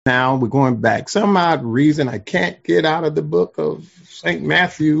Now we're going back. Some odd reason I can't get out of the book of St.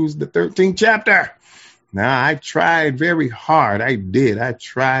 Matthew's, the 13th chapter. Now I tried very hard. I did. I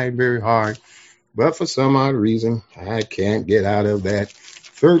tried very hard. But for some odd reason, I can't get out of that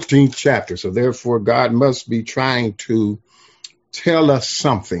 13th chapter. So therefore, God must be trying to tell us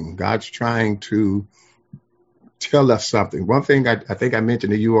something. God's trying to tell us something. One thing I think I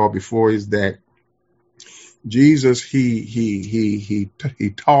mentioned to you all before is that Jesus, he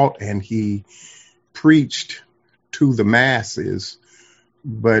taught and he preached to the masses,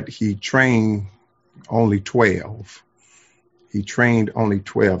 but he trained only 12. He trained only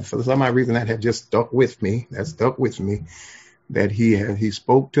 12. For some odd reason that had just stuck with me. That stuck with me. That he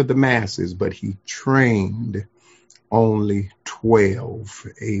spoke to the masses, but he trained only 12.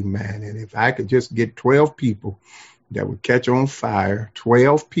 Amen. And if I could just get 12 people that would catch on fire,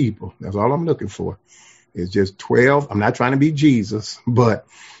 12 people, that's all I'm looking for. It's just 12. I'm not trying to be Jesus, but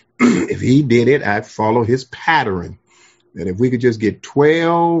if he did it, I'd follow his pattern. That if we could just get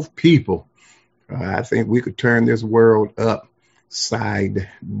 12 people, I think we could turn this world upside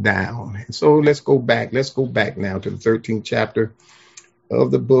down. And so let's go back. Let's go back now to the 13th chapter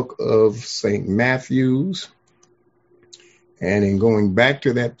of the book of St. Matthew's. And in going back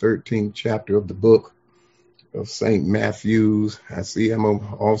to that 13th chapter of the book of St. Matthew's, I see I'm going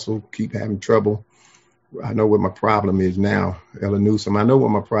to also keep having trouble. I know what my problem is now, Ella Newsom. I know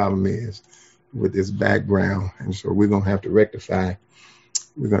what my problem is with this background. And so we're going to have to rectify.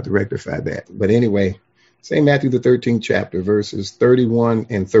 We're going to rectify that. But anyway, St. Matthew, the 13th chapter, verses 31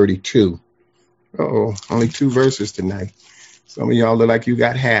 and 32. Only 2 verses tonight. Some of y'all look like you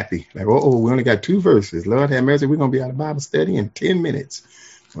got happy. Like, we only got 2 verses. Lord have mercy, we're going to be out of Bible study in 10 minutes.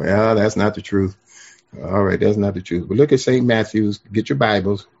 Well, that's not the truth. All right, that's not the truth. But look at St. Matthew's. Get your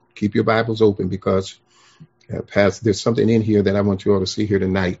Bibles. Keep your Bibles open because there's something in here that I want you all to see here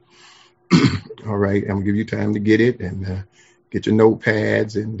tonight. All right, I'm going to give you time to get it and get your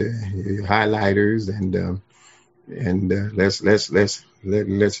notepads and your highlighters and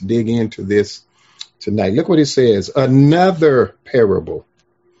let's dig into this tonight. Look what it says. Another parable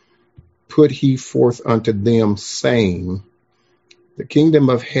put he forth unto them, saying, the kingdom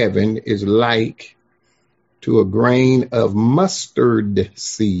of heaven is like to a grain of mustard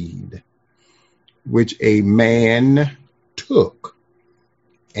seed, which a man took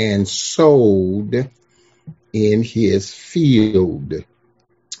and sowed in his field.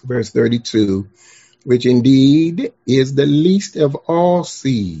 Verse 32, which indeed is the least of all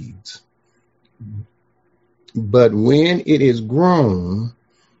seeds. But when it is grown,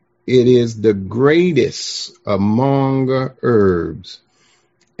 it is the greatest among herbs,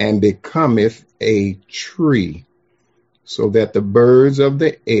 and becometh a tree, so that the birds of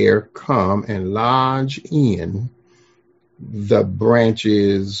the air come and lodge in the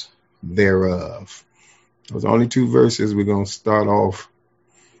branches thereof. Those are only 2 verses we're going to start off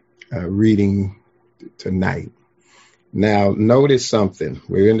reading tonight. Now, notice something.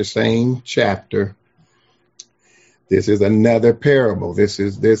 We're in the same chapter. This is another parable. This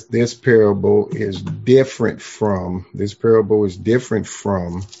parable is different from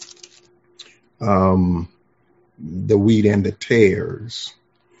the wheat and the tares.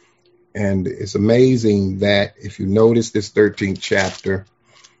 And it's amazing that if you notice this 13th chapter,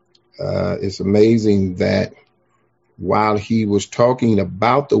 it's amazing that while he was talking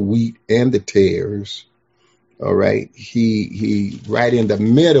about the wheat and the tares, all right, he right in the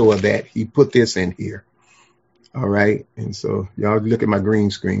middle of that, he put this in here. All right. And so y'all look at my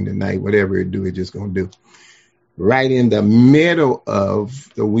green screen tonight, whatever it do, it's just going to do. Right in the middle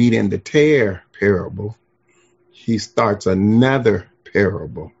of the wheat and the tare parable, he starts another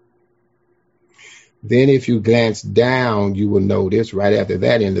parable. Then if you glance down, you will notice right after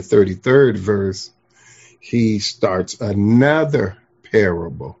that in the 33rd verse, he starts another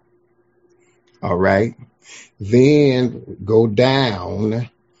parable. All right. Then go down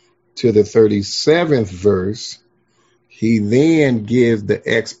to the 37th verse. He then gives the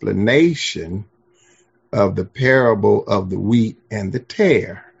explanation of the parable of the wheat and the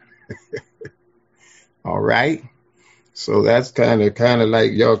tare. All right. So that's kind of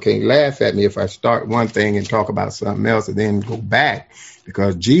like, y'all can't laugh at me if I start one thing and talk about something else and then go back,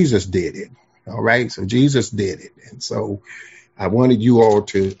 because Jesus did it. All right. So Jesus did it. And so I wanted you all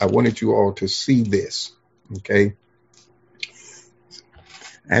to see this. Okay.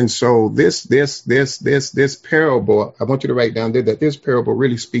 And so this parable, I want you to write down there that this parable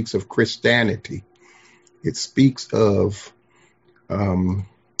really speaks of Christianity. It speaks of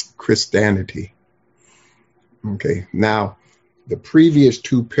Christianity. Okay. Now, the previous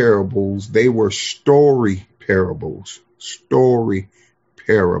 2 parables, they were story parables.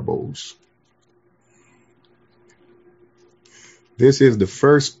 parables. This is the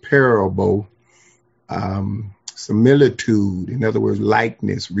first parable, similitude, in other words,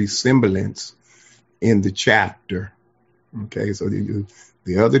 likeness, resemblance in the chapter. Okay, so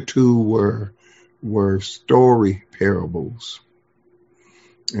the other two were story parables.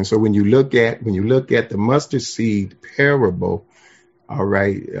 And so when you look at the mustard seed parable, all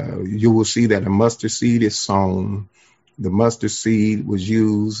right, you will see that a mustard seed is sown. The mustard seed was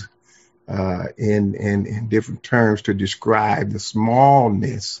used in different terms to describe the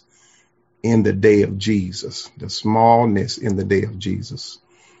smallness in the day of Jesus. The smallness in the day of Jesus.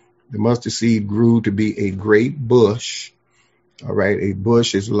 The mustard seed grew to be a great bush. All right, a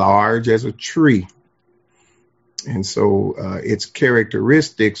bush is large as a tree. And so its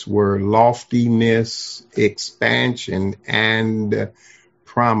characteristics were loftiness, expansion, and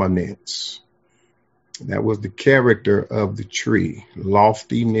prominence. That was the character of the tree: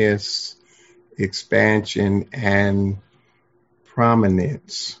 loftiness, expansion, and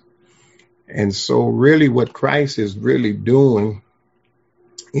prominence. And so really what Christ is really doing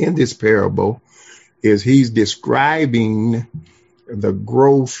in this parable is he's describing the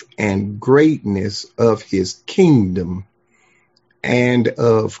growth and greatness of his kingdom and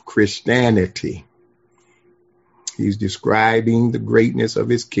of Christianity. He's describing the greatness of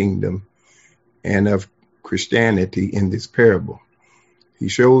his kingdom and of Christianity in this parable. He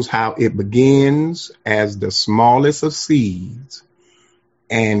shows how it begins as the smallest of seeds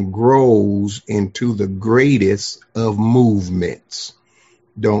and grows into the greatest of movements.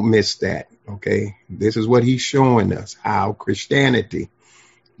 Don't miss that. Okay, this is what he's showing us, how Christianity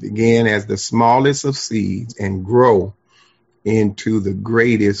began as the smallest of seeds and grow into the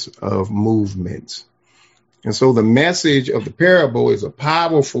greatest of movements. And so the message of the parable is a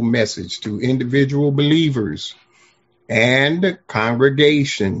powerful message to individual believers and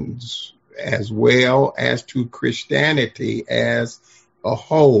congregations, as well as to Christianity as a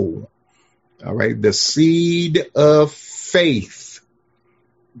whole. All right, the seed of faith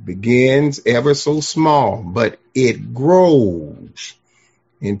begins ever so small, but it grows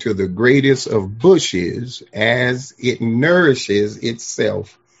into the greatest of bushes as it nourishes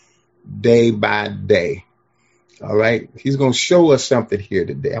itself day by day. All right, he's going to show us something here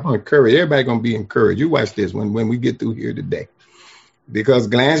today. I'm going to encourage everybody. Going to be encouraged. You watch this when we get through here today, because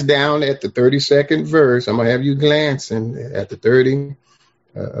glance down at the 32nd verse. I'm going to have you glancing at the 32nd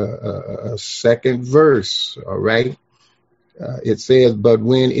verse. All right. It says, but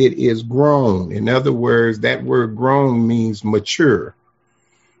when it is grown, in other words, that word grown means mature.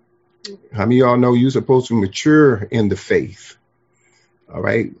 How many of y'all know you're supposed to mature in the faith? All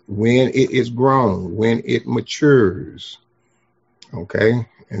right. When it is grown, when it matures. Okay.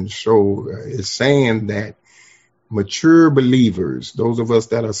 And so it's saying that mature believers, those of us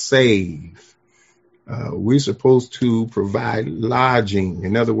that are saved, we're supposed to provide lodging.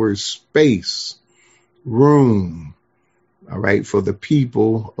 In other words, space, room. All right, for the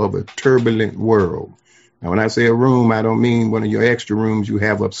people of a turbulent world. Now, when I say a room, I don't mean one of your extra rooms you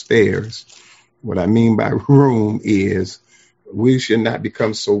have upstairs. What I mean by room is we should not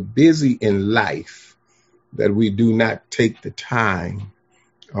become so busy in life that we do not take the time.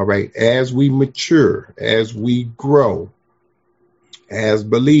 All right, as we mature, as we grow, as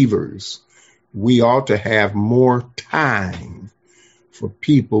believers, we ought to have more time for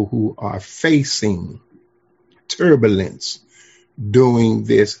people who are facing turbulence during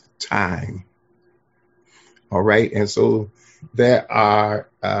this time. All right. And so there are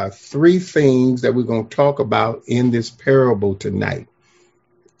three things that we're going to talk about in this parable tonight.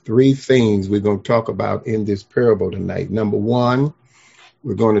 Three things we're going to talk about in this parable tonight. Number one,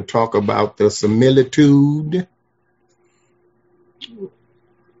 we're going to talk about the similitude,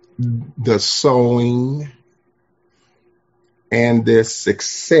 the sowing, and the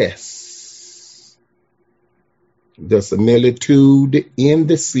success. The similitude in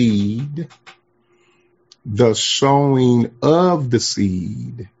the seed, the sowing of the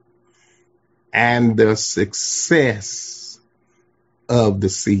seed, and the success of the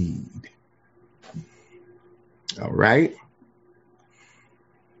seed. All right.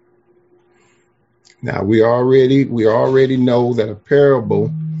 Now we already know that a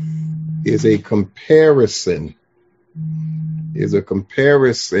parable is a comparison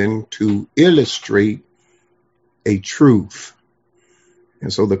to illustrate a truth.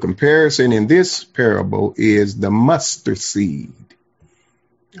 And so the comparison in this parable is the mustard seed.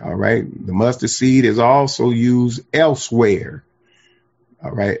 All right. The mustard seed is also used elsewhere. All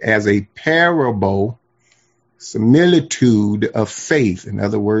right. As a parable, similitude of faith. In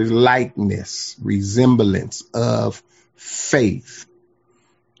other words, likeness, resemblance of faith.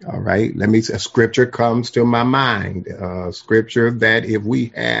 All right. A scripture comes to my mind. Scripture that if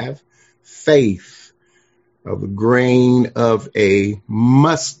we have faith of a grain of a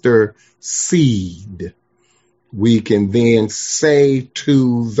mustard seed, we can then say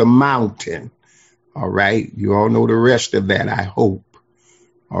to the mountain. All right. You all know the rest of that, I hope.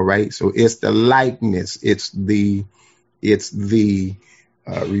 All right. So it's the likeness. It's the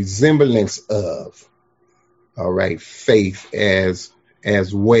resemblance of, all right, faith as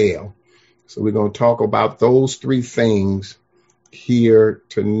well. So we're going to talk about those three things here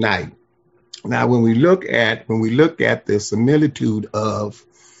tonight. Now, when we look at the similitude of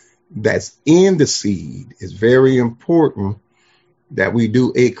that's in the seed, it's very important that we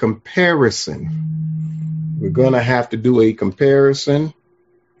do a comparison. We're going to have to do a comparison,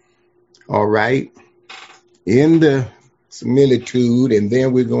 all right, in the similitude, and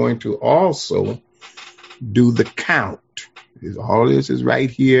then we're going to also do the count. All this is right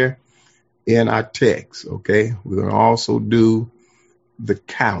here in our text, okay? We're going to also do the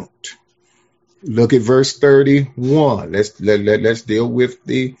count. Look at verse 31. Let's deal with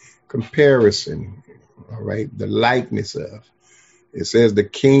the comparison, all right? The likeness of. It says the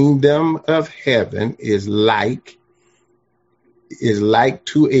kingdom of heaven is like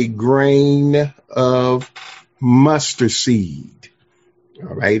to a grain of mustard seed.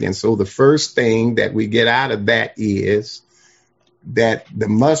 All right. And so the first thing that we get out of that is that the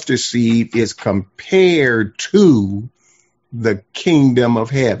mustard seed is compared to the kingdom of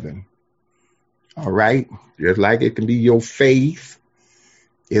heaven. All right. Just like it can be your faith,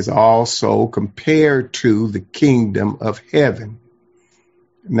 is also compared to the kingdom of heaven.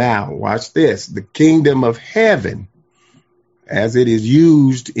 Now, watch this. The kingdom of heaven, as it is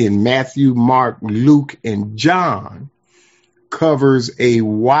used in Matthew, Mark, Luke, and John, covers a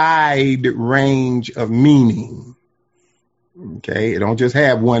wide range of meaning. Okay, it don't just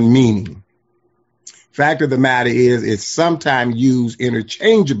have one meaning. Fact of the matter is, it's sometimes used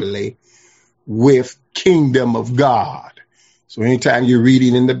interchangeably with kingdom of God. So anytime you're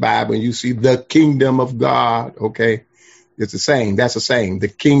reading in the Bible and you see the kingdom of God, okay, it's the same. That's the same. The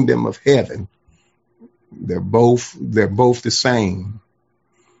kingdom of heaven. They're both the same.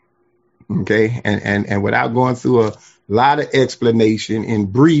 Okay, and without going through a lot of explanation, in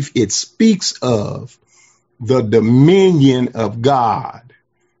brief, it speaks of the dominion of God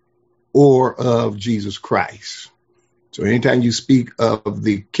or of Jesus Christ. So anytime you speak of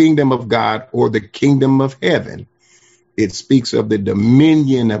the kingdom of God or the kingdom of heaven, it speaks of the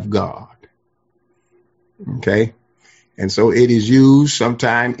dominion of God. Okay, and so it is used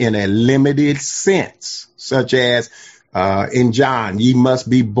sometimes in a limited sense, such as in John, ye must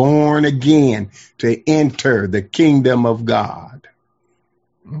be born again to enter the kingdom of God.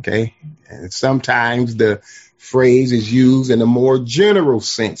 Okay. And sometimes the phrase is used in a more general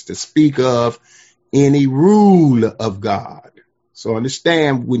sense to speak of any rule of God. So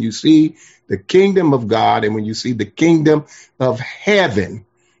understand, when you see the kingdom of God and when you see the kingdom of heaven,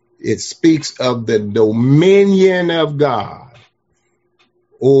 it speaks of the dominion of God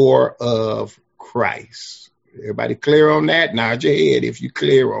or of Christ. Everybody clear on that? Nod your head if you're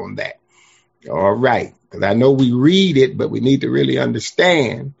clear on that. All right. Because I know we read it, but we need to really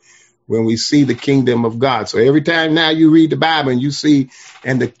understand when we see the kingdom of God. So every time now you read the Bible and you see,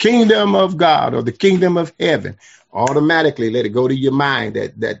 and the kingdom of God or the kingdom of heaven, automatically let it go to your mind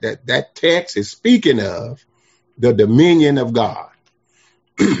that text is speaking of the dominion of God.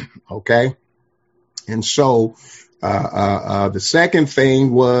 Okay. And so the second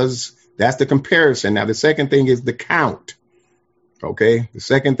thing was, that's the comparison. Now, the second thing is the count. Okay. The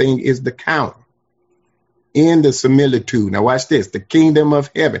second thing is the count in the similitude. Now, watch this, the kingdom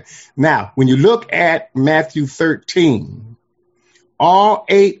of heaven. Now, when you look at Matthew 13, all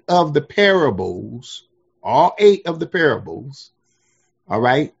eight of the parables, all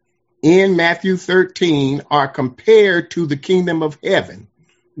right, in Matthew 13 are compared to the kingdom of heaven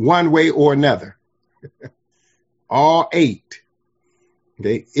one way or another. All eight.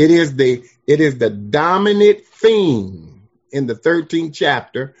 Okay. It is the dominant theme in the 13th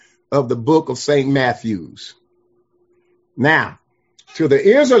chapter of the book of St. Matthew's. Now, to the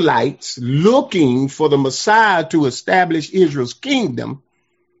Israelites looking for the Messiah to establish Israel's kingdom,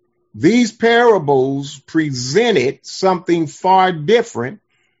 these parables presented something far different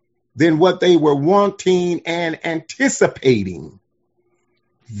than what they were wanting and anticipating.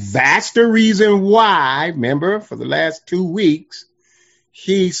 That's the reason why, remember, for the last 2 weeks,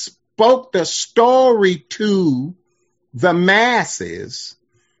 he spoke the story to the masses,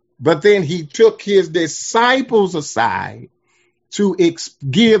 but then he took his disciples aside to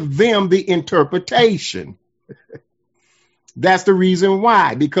give them the interpretation. That's the reason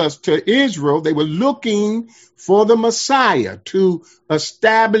why, because to Israel, they were looking for the Messiah to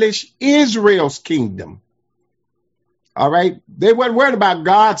establish Israel's kingdom. All right. They weren't worried about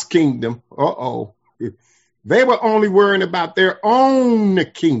God's kingdom. They were only worrying about their own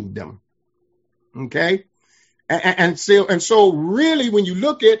kingdom. Okay. And so really, when you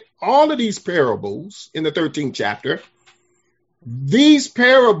look at all of these parables in the 13th chapter, these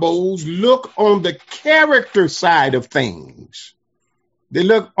parables look on the character side of things. They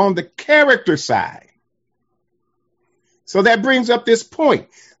look on the character side. So that brings up this point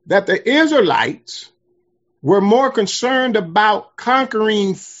that the Israelites were more concerned about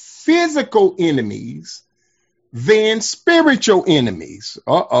conquering physical enemies than spiritual enemies.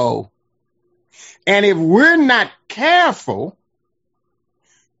 And if we're not careful,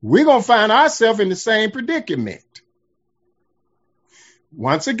 we're going to find ourselves in the same predicament.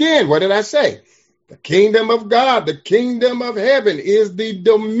 Once again, what did I say? The kingdom of God, the kingdom of heaven is the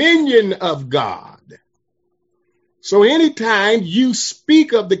dominion of God. So anytime you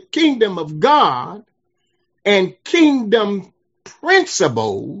speak of the kingdom of God and kingdom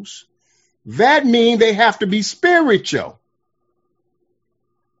principles, that means they have to be spiritual.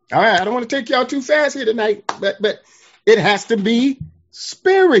 All right, I don't want to take y'all too fast here tonight, but it has to be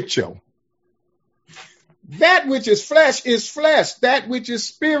spiritual. That which is flesh is flesh. That which is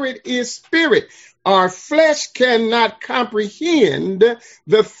spirit. Our flesh cannot comprehend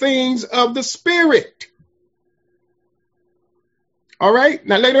the things of the spirit. All right.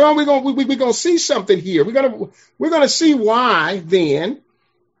 Now later on, we're gonna see something here. We're gonna see why then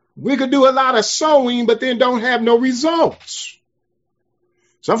we could do a lot of sowing, but then don't have no results.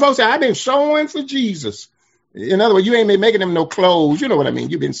 Some folks say, I've been sowing for Jesus. In other words, you ain't been making them no clothes. You know what I mean?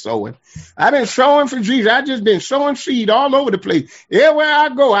 You've been sowing. I've been sowing for Jesus. I just been sowing seed all over the place. Everywhere I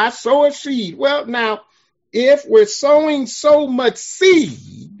go, I sow a seed. Well, now, if we're sowing so much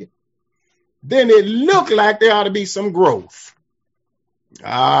seed, then it look like there ought to be some growth.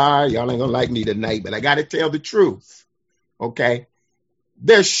 Y'all ain't gonna like me tonight, but I got to tell the truth. Okay?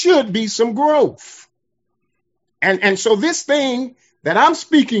 There should be some growth. And so this thing that I'm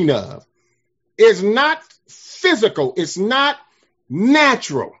speaking of is not physical. It's not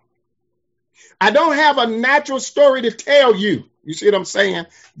natural. I don't have a natural story to tell you. You see what I'm saying?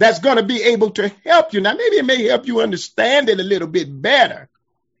 That's going to be able to help you. Now, maybe it may help you understand it a little bit better.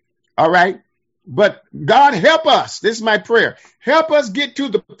 All right. But God, help us. This is my prayer. Help us get to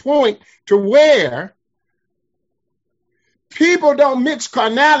the point to where people don't mix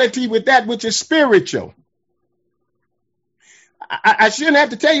carnality with that which is spiritual. I shouldn't have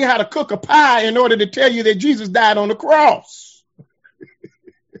to tell you how to cook a pie in order to tell you that Jesus died on the cross.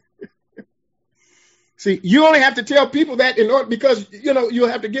 See, you only have to tell people that in order, because, you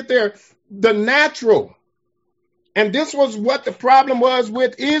have to get the natural. And this was what the problem was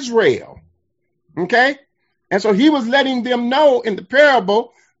with Israel. Okay. And so he was letting them know in the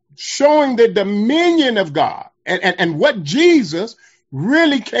parable, showing the dominion of God and what Jesus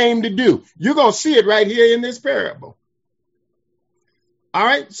really came to do. You're going to see it right here in this parable. All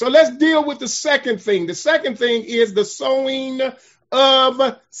right, so let's deal with the second thing. The second thing is the sowing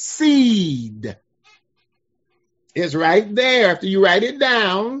of seed. It's right there. After you write it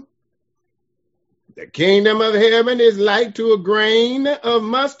down, the kingdom of heaven is like to a grain of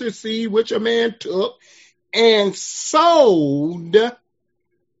mustard seed, which a man took and sowed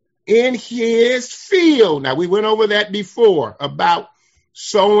in his field. Now, we went over that before about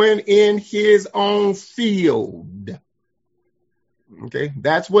sowing in his own field. Okay,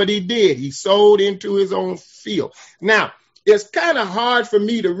 that's what he did. He sowed into his own field. Now, it's kind of hard for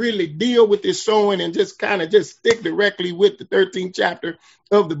me to really deal with this sowing and just stick directly with the 13th chapter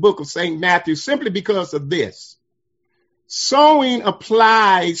of the book of St. Matthew, simply because of this. Sowing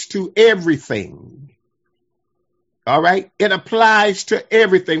applies to everything. All right, it applies to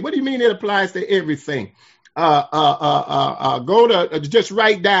everything. What do you mean it applies to everything? Go to just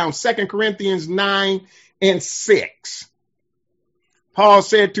write down 2 Corinthians 9:6. Paul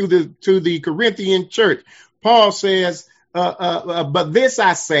said to the Corinthian church, Paul says, but this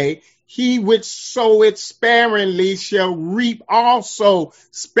I say, he which soweth sparingly shall reap also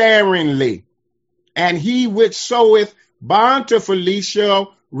sparingly. And he which soweth bountifully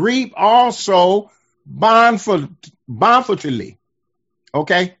shall reap also bountifully.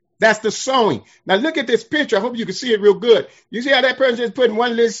 Okay? That's the sowing. Now look at this picture. I hope you can see it real good. You see how that person is putting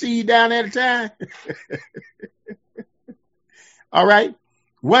one little seed down at a time? All right.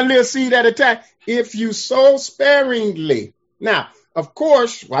 One little seed at a time. If you sow sparingly. Now, of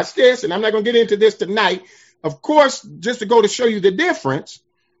course, watch this, and I'm not going to get into this tonight. Of course, just to go to show you the difference,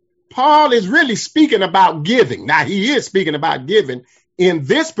 Paul is really speaking about giving. Now, he is speaking about giving in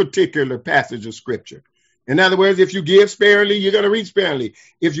this particular passage of scripture. In other words, if you give sparingly, you're going to reap sparingly.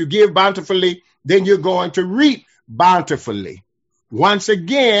 If you give bountifully, then you're going to reap bountifully. Once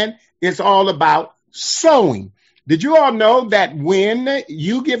again, it's all about sowing. Did you all know that when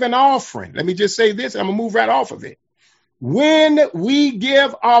you give an offering, let me just say this, I'm going to move right off of it. When we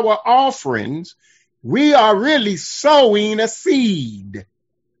give our offerings, we are really sowing a seed.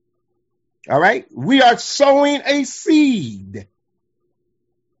 All right? We are sowing a seed.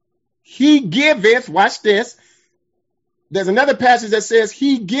 He giveth, watch this. There's another passage that says,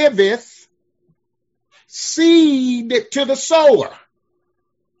 he giveth seed to the sower.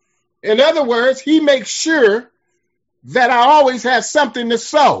 In other words, he makes sure that I always have something to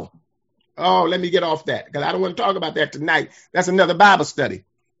sow. Oh, let me get off that because I don't want to talk about that tonight. That's another Bible study.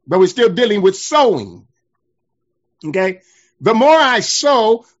 But we're still dealing with sowing. Okay? The more I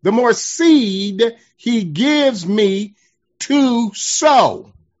sow, the more seed he gives me to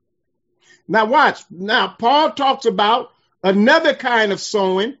sow. Now watch. Now Paul talks about another kind of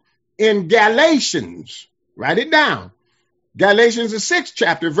sowing in Galatians. Write it down. Galatians, the 6th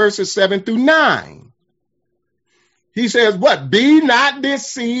chapter, verses 7 through 9. He says, what? Be not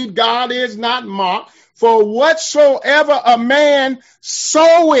deceived, God is not mocked. For whatsoever a man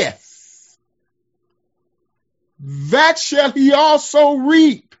soweth, that shall he also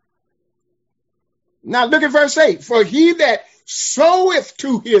reap. Now look at verse 8. For he that soweth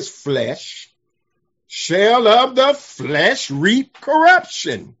to his flesh shall of the flesh reap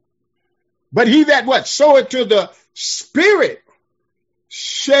corruption. But he that what? Soweth to the Spirit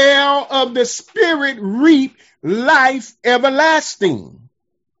shall of the Spirit reap life everlasting.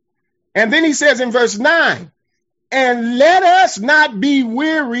 And then he says in verse 9, and let us not be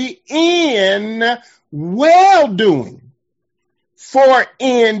weary in well-doing, for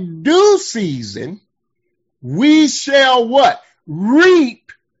in due season we shall what?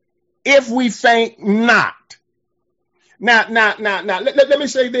 Reap if we faint not. Now, let me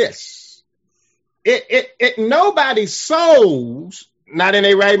say this. Nobody sows, not in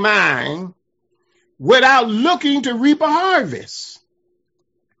their right mind, without looking to reap a harvest.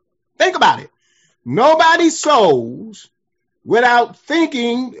 Think about it. Nobody sows without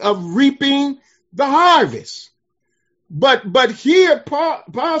thinking of reaping the harvest. But here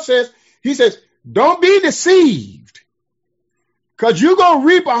Paul says, he says, don't be deceived, because you're going to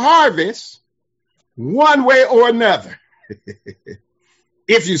reap a harvest one way or another.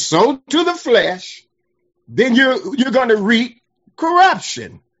 If you sow to the flesh, then you're going to reap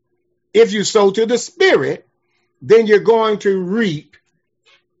corruption. If you sow to the Spirit, then you're going to reap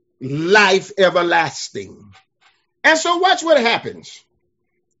life everlasting. And so watch what happens.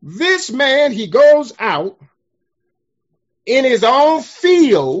 This man, he goes out in his own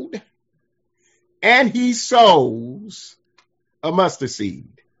field and he sows a mustard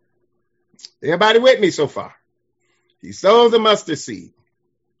seed. Everybody with me so far? He sows a mustard seed.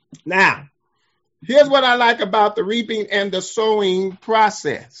 Now, here's what I like about the reaping and the sowing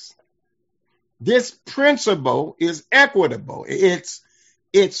process. This principle is equitable. It's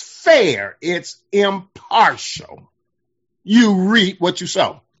fair. It's impartial. You reap what you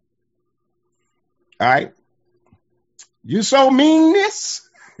sow. All right. You sow meanness,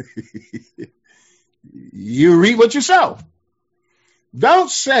 you reap what you sow. Don't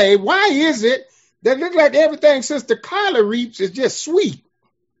say, why is it that look like everything Sister Carla reaps is just sweet,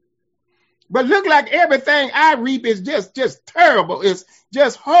 but look like everything I reap is just terrible. It's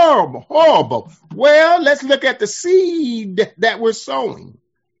just horrible. Well, let's look at the seed that we're sowing.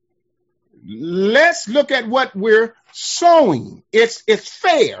 Let's look at what we're sowing. It's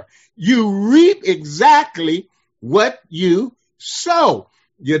fair. You reap exactly what you sow.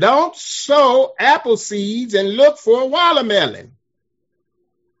 You don't sow apple seeds and look for a watermelon.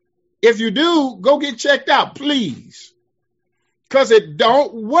 If you do, go get checked out, please. Because it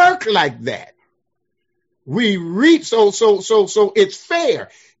don't work like that. We reap, so it's fair.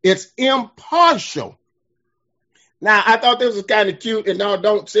 It's impartial. Now, I thought this was kind of cute, and no,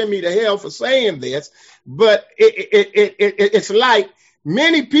 don't send me to hell for saying this, but it's like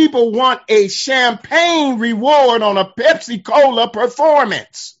many people want a champagne reward on a Pepsi-Cola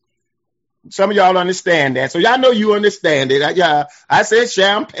performance. Some of y'all understand that. So y'all know you understand it. I said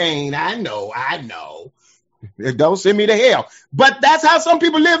champagne. I know. Don't send me to hell. But that's how some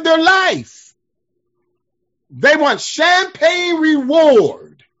people live their life. They want champagne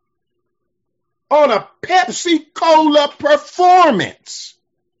reward on a Pepsi-Cola performance.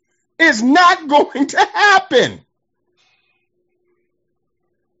 It's not going to happen.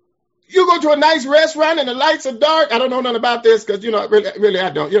 You go to a nice restaurant and the lights are dark. I don't know nothing about this because, really, I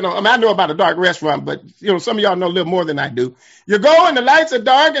don't. I know about a dark restaurant, but, some of y'all know a little more than I do. You go and the lights are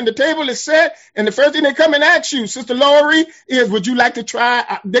dark and the table is set. And the first thing they come and ask you, Sister Lori, is, would you like to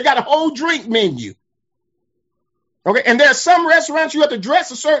try? They got a whole drink menu. Okay. And there are some restaurants you have to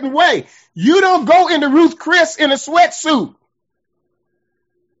dress a certain way. You don't go into Ruth Chris in a sweatsuit.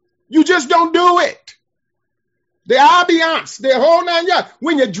 You just don't do it. The ambiance, the whole 9 yards.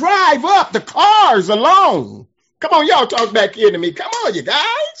 When you drive up, the cars alone. Come on, y'all talk back here to me. Come on, you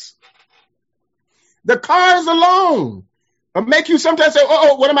guys. The cars alone will make you sometimes say,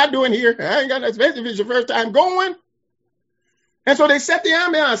 oh, what am I doing here? I ain't got no space if it's your first time going. And so they set the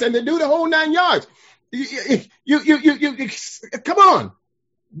ambiance and they do the whole 9 yards. You come on.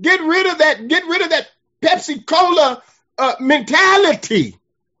 Get rid of that Pepsi Cola mentality.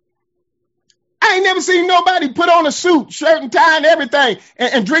 I ain't never seen nobody put on a suit, shirt and tie and everything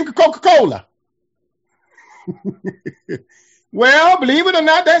and drink a Coca-Cola. Well, believe it or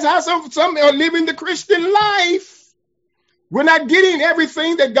not, that's how some are living the Christian life. We're not getting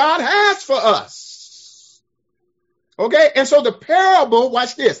everything that God has for us. Okay, and so the parable,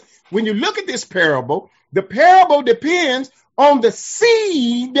 watch this. When you look at this parable, the parable depends on the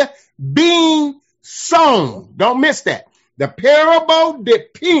seed being sown. Don't miss that. The parable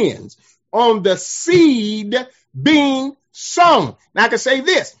depends on the seed being sown. Now I can say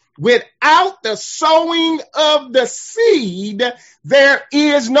this, without the sowing of the seed, there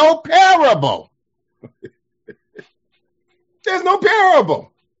is no parable. There's no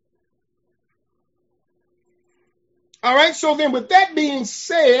parable. All right, so then with that being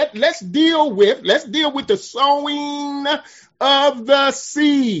said, let's deal with the sowing of the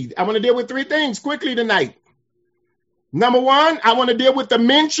seed. I want to deal with 3 things quickly tonight. Number 1, I want to deal with the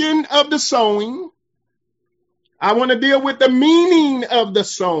mention of the sowing. I want to deal with the meaning of the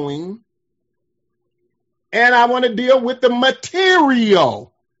sowing. And I want to deal with the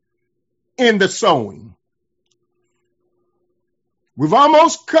material in the sowing. We've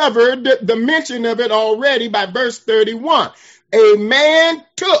almost covered the mention of it already by verse 31. A man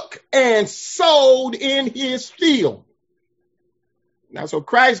took and sowed in his field. Now, so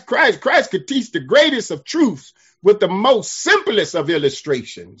Christ could teach the greatest of truths with the most simplest of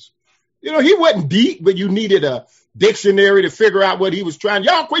illustrations. He wasn't deep, but you needed a dictionary to figure out what he was trying.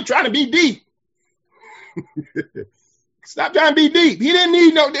 Y'all quit trying to be deep. Stop trying to be deep. He didn't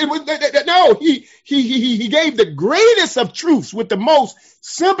need he gave the greatest of truths with the most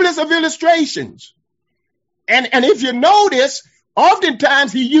simplest of illustrations. And if you notice,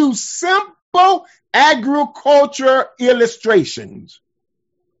 oftentimes he used simple agriculture illustrations.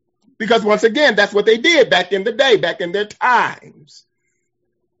 Because once again, that's what they did back in the day, back in their times.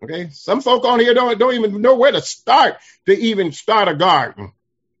 Okay, some folk on here don't even know where to start a garden.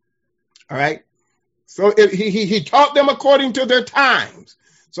 All right, so he taught them according to their times.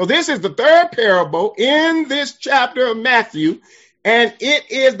 So this is the 3rd parable in this chapter of Matthew, and it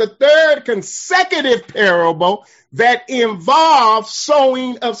is the 3rd consecutive parable that involves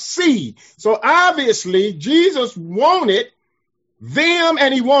sowing of seed. So obviously, Jesus wanted them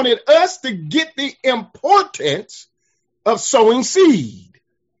and he wanted us to get the importance of sowing seed.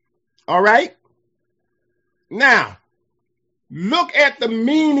 All right. Now, look at the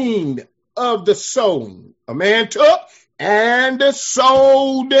meaning of the sowing. A man took and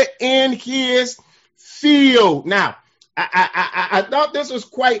sowed in his field. Now, I thought this was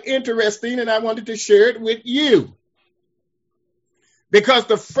quite interesting and I wanted to share it with you. Because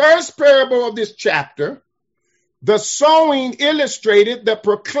the first parable of this chapter, the sowing illustrated the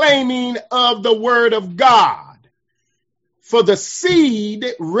proclaiming of the word of God. For the seed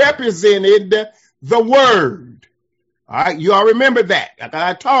represented the word. All right, you all remember that.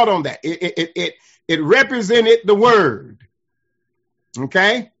 I taught on that. It represented the word.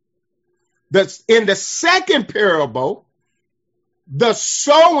 Okay? In the second parable, the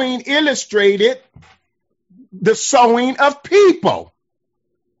sowing illustrated the sowing of people.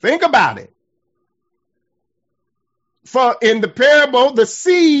 Think about it. For in the parable, the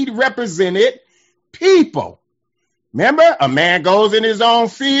seed represented people. Remember, a man goes in his own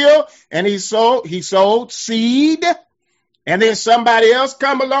field and he sowed seed, and then somebody else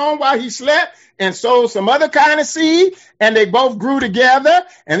come along while he slept and sowed some other kind of seed, and they both grew together.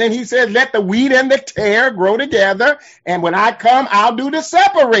 And then he said, let the wheat and the tare grow together, and when I come, I'll do the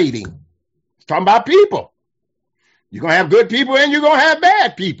separating. It's talking about people. You're going to have good people and you're going to have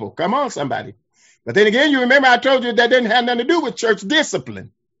bad people. Come on, somebody. But then again, you remember I told you that didn't have nothing to do with church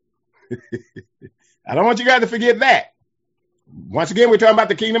discipline. I don't want you guys to forget that. Once again, we're talking about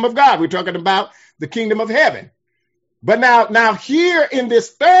the kingdom of God. We're talking about the kingdom of heaven. But now here in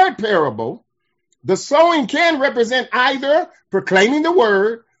this third parable, the sowing can represent either proclaiming the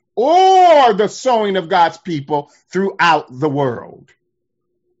word or the sowing of God's people throughout the world.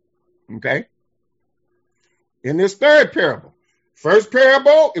 Okay? In this third parable, first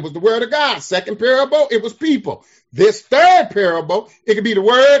parable, it was the word of God. Second parable, it was people. This third parable, it could be the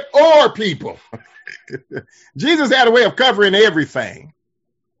word or people. Jesus had a way of covering everything.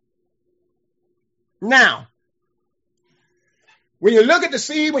 Now, when you look at the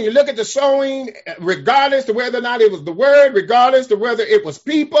seed, when you look at the sowing, regardless of whether or not it was the word, regardless of whether it was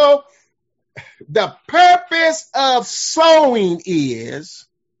people, the purpose of sowing is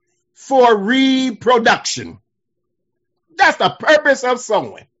for reproduction. That's the purpose of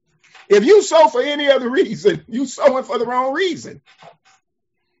sowing. If you sow for any other reason, you sowing for the wrong reason.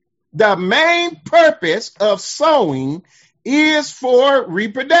 The main purpose of sowing is for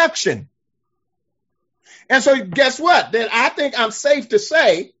reproduction. And so guess what? Then I think I'm safe to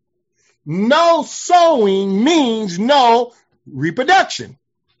say no sowing means no reproduction.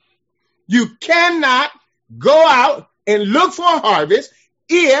 You cannot go out and look for a harvest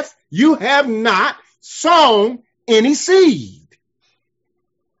if you have not sown any seed.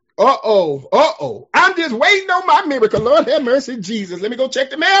 I'm just waiting on my miracle. Lord have mercy, Jesus. Let me go check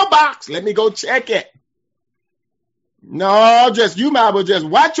the mailbox. Let me go check it. No, you might as well just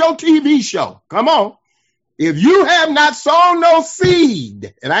watch your TV show. Come on. If you have not sown no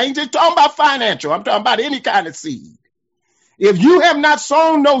seed, and I ain't just talking about financial, I'm talking about any kind of seed. If you have not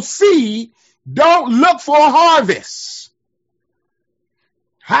sown no seed, don't look for a harvest.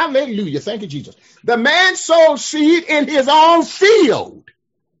 Hallelujah. Thank you, Jesus. The man sowed seed in his own field.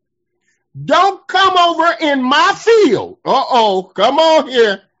 Don't come over in my field. Come on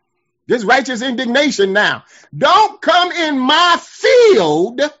here. This righteous indignation now. Don't come in my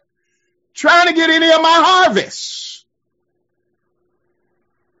field trying to get any of my harvest.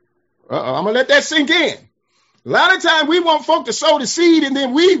 I'm going to let that sink in. A lot of times we want folk to sow the seed and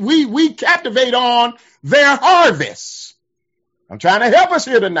then we captivate on their harvest. I'm trying to help us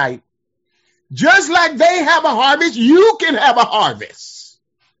here tonight. Just like they have a harvest, you can have a harvest.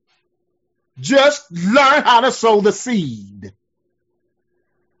 Just learn how to sow the seed.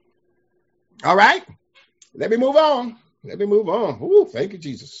 All right. Let me move on. Ooh, thank you,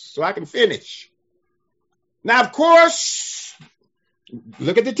 Jesus. So I can finish. Now, of course,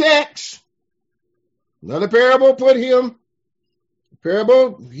 look at the text. Another parable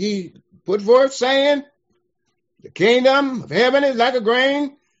he put forth saying, the kingdom of heaven is like a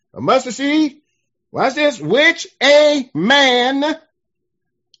grain of mustard seed. Watch this. Which a man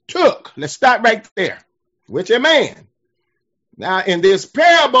took. Let's start right there. Which a man. Now, in this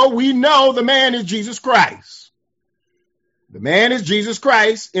parable, we know the man is Jesus Christ. The man is Jesus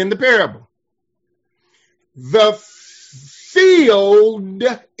Christ in the parable. The field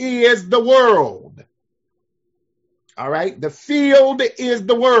is the world. All right. The field is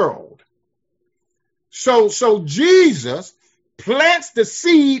the world. So Jesus plants the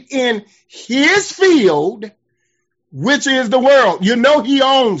seed in his field, which is the world. You know he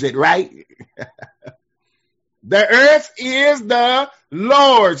owns it, right? The earth is the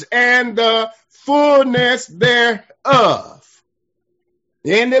Lord's and the fullness thereof.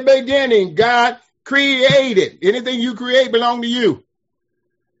 In the beginning, God created. Anything you create belong to you.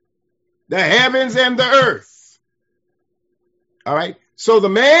 The heavens and the earth. All right. So the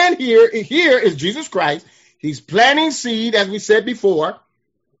man here is Jesus Christ. He's planting seed, as we said before,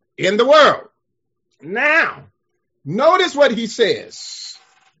 in the world. Now, notice what he says.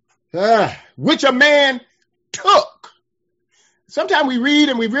 Which a man took. Sometimes we read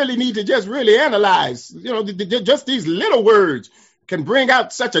and we really need to just really analyze. Just these little words can bring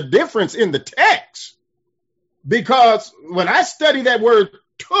out such a difference in the text. Because when I study that word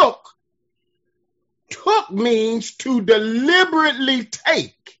took means to deliberately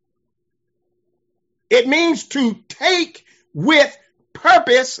take. It means to take with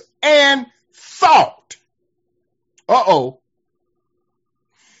purpose and thought.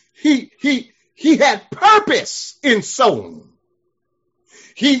 He had purpose in sowing.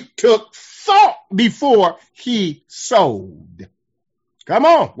 He took thought before he sowed. Come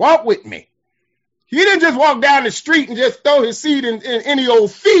on, walk with me. He didn't just walk down the street and just throw his seed in any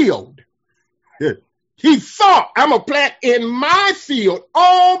old field. He thought, I'm going to plant in my field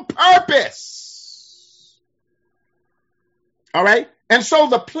on purpose. All right. And so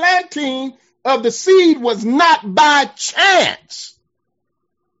the planting of the seed was not by chance.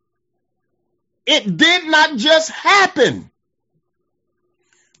 It did not just happen.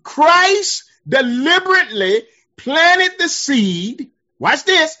 Christ deliberately planted the seed, watch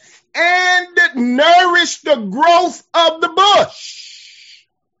this, and nourish the growth of the bush.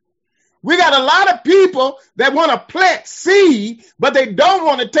 We got a lot of people that want to plant seed, but they don't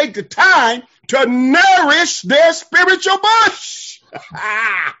want to take the time to nourish their spiritual bush.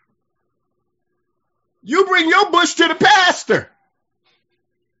 You bring your bush to the pastor.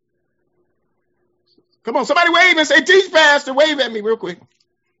 Come on, somebody wave and say, teach, pastor. Wave at me real quick.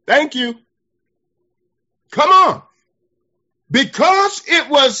 Thank you. Come on. Because it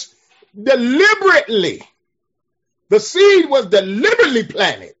was deliberately, the seed was deliberately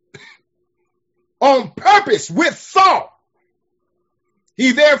planted on purpose with thought.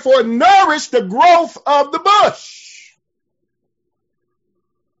 He therefore nourished the growth of the bush.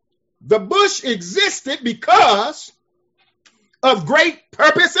 The bush existed because of great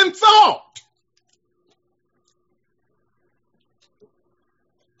purpose and thought.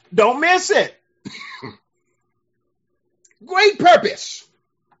 Don't miss it. Great purpose.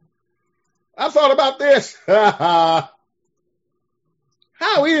 I thought about this. How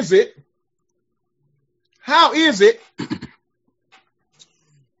is it?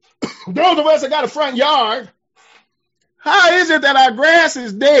 Those of us that got a front yard, how is it that our grass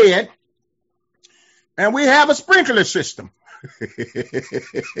is dead and we have a sprinkler system?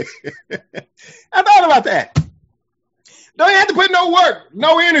 I thought about that. Don't have to put no work,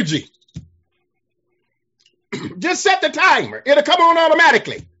 no energy. Just set the timer. It'll come on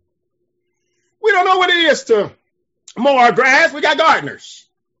automatically. We don't know what it is to mow our grass. We got gardeners.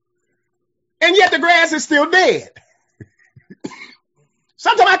 And yet the grass is still dead.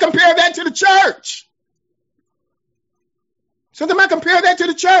 Sometimes I compare that to the church.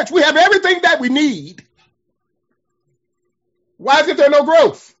 We have everything that we need. Why is there no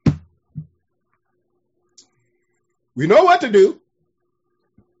growth? We know what to do.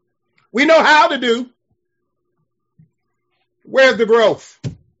 We know how to do. Where's the growth?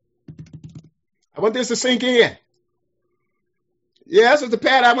 I want this to sink in. Yes, as a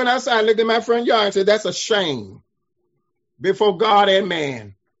Pat, I went outside, looked at my front yard and said, that's a shame before God and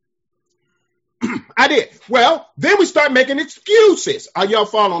man. I did. Well, then we start making excuses. Are y'all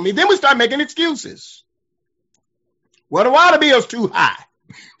following me? Then we start making excuses. Well, the water bill's too high.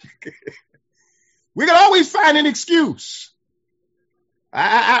 We can always find an excuse.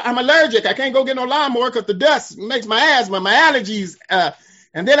 I'm allergic. I can't go get no lawnmower because the dust makes my asthma, my allergies,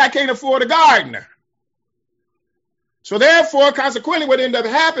 and then I can't afford a gardener. So therefore, consequently, what ended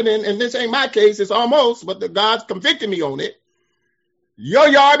up happening, and this ain't my case, it's almost, but God's convicted me on it. Your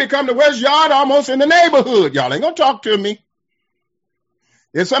yard become the worst yard almost in the neighborhood. Y'all ain't gonna talk to me.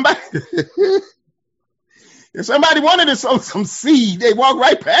 If somebody wanted to sow some seed, they walk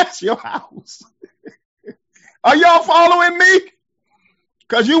right past your house. Are y'all following me?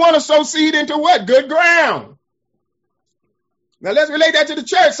 Because you want to sow seed into what? Good ground. Now let's relate that to the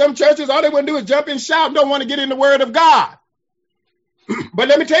church. Some churches, all they want to do is jump and shout and don't want to get in the word of God. But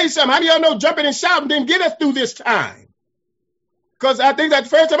let me tell you something. How do y'all know jumping and shouting didn't get us through this time? Because I think that the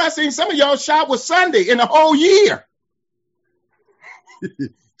first time I seen some of y'all shout was Sunday in the whole year.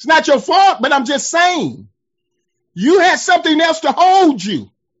 It's not your fault, but I'm just saying. You had something else to hold you.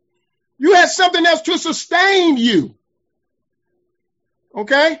 You had something else to sustain you.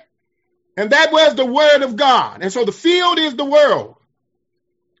 Okay? And that was the word of God. And so the field is the world.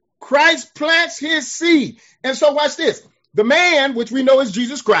 Christ plants his seed. And so watch this. The man, which we know is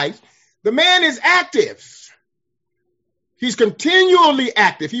Jesus Christ, the man is active. He's continually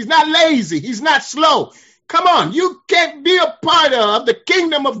active. He's not lazy. He's not slow. Come on, you can't be a part of the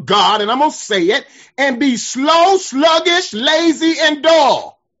kingdom of God, and I'm going to say it, and be slow, sluggish, lazy, and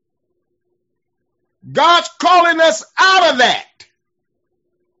dull. God's calling us out of that.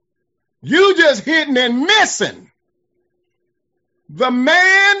 You just hitting and missing. The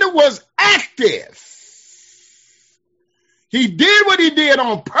man was active. He did what he did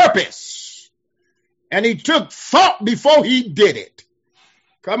on purpose. And he took thought before he did it.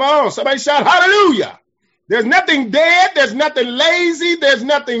 Come on, somebody shout hallelujah. There's nothing dead. There's nothing lazy. There's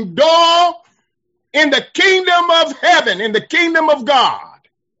nothing dull in the kingdom of heaven, in the kingdom of God.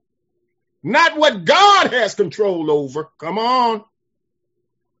 Not what God has control over. Come on.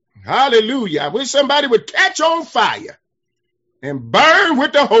 Hallelujah. I wish somebody would catch on fire and burn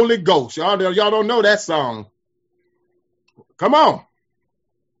with the Holy Ghost. Y'all don't know that song. Come on.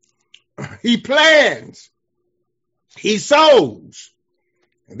 He plans. He sows.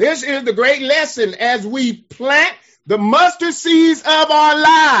 This is the great lesson as we plant the mustard seeds of our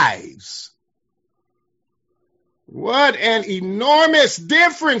lives. What an enormous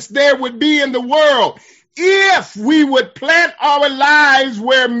difference there would be in the world if we would plant our lives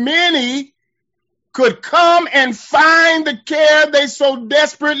where many could come and find the care they so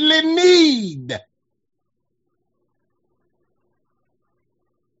desperately need.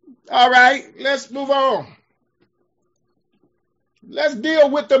 All right, let's move on. Let's deal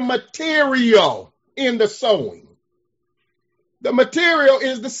with the material in the sowing. The material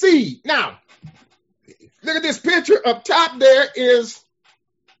is the seed. Now, look at this picture up top. There is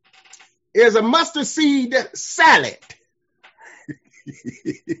a mustard seed salad.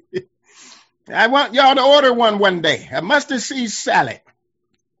 I want y'all to order one day, a mustard seed salad.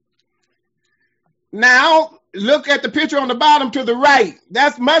 Now, look at the picture on the bottom to the right.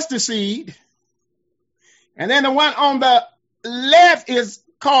 That's mustard seed. And then the one on the left is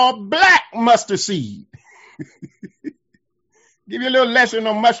called black mustard seed. Give you a little lesson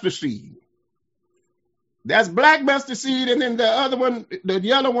on mustard seed. That's black mustard seed, and then the other one, the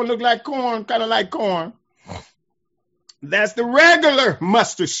yellow one, look like corn, kind of like corn. That's the regular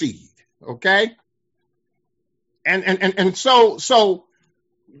mustard seed, okay? And so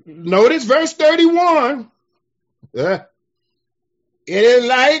notice verse 31. It is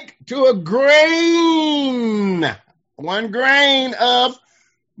like to a grain, 1 grain of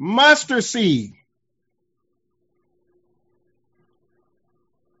mustard seed.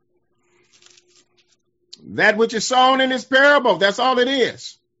 That which is sown in this parable, that's all it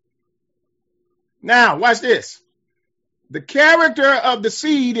is. Now, watch this. The character of the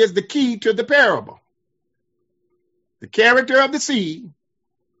seed is the key to the parable. The character of the seed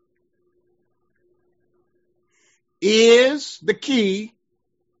is the key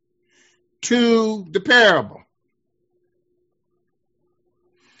to the parable.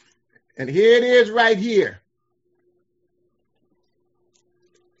 And here it is right here.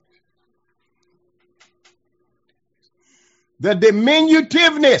 The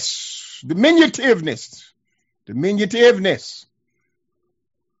diminutiveness.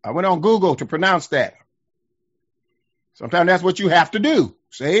 I went on Google to pronounce that. Sometimes that's what you have to do.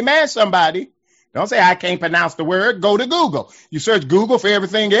 Say amen, somebody. Don't say I can't pronounce the word. Go to Google. You search Google for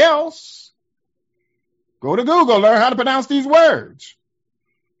everything else. Go to Google. Learn how to pronounce these words.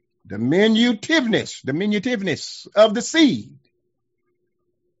 Diminutiveness of the seed.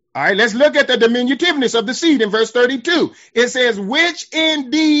 All right, let's look at the diminutiveness of the seed in verse 32. It says, which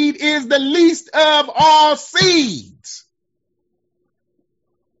indeed is the least of all seeds.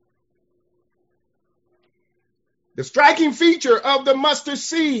 The striking feature of the mustard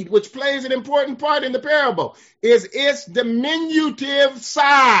seed, which plays an important part in the parable, is its diminutive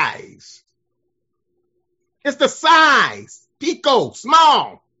size. It's the size, pico,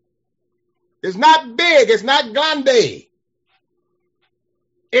 small. It's not big, it's not grande.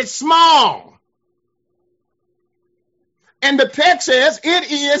 It's small. And the text says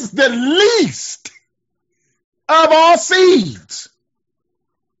it is the least of all seeds.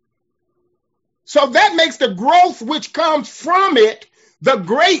 So that makes the growth which comes from it the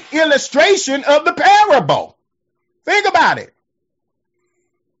great illustration of the parable. Think about it.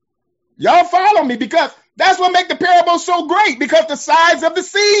 Y'all follow me, because that's what makes the parable so great, because the size of the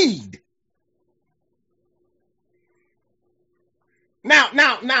seed. Now,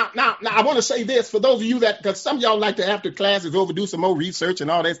 I want to say this for those of you that, because some of y'all like to, after classes, overdo some more research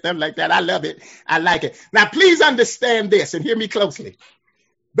and all that stuff like that. I love it. I like it. Now, please understand this and hear me closely.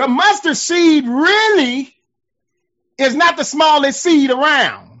 The mustard seed really is not the smallest seed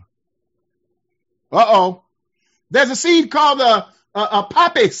around. There's a seed called a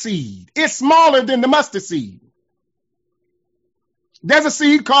poppy seed. It's smaller than the mustard seed. There's a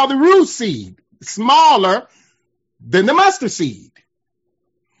seed called the root seed, smaller than the mustard seed.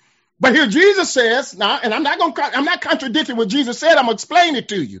 But here Jesus says, now, and I'm not contradicting what Jesus said. I'm going to explain it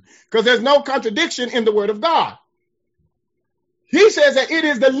to you, because there's no contradiction in the word of God. He says that it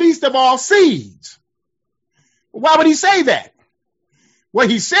is the least of all seeds. Why would he say that? Well,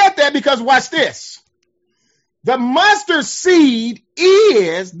 he said that because, watch this. The mustard seed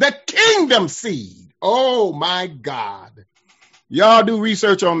is the kingdom seed. Oh my God. Y'all do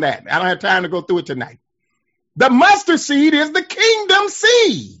research on that. I don't have time to go through it tonight. The mustard seed is the kingdom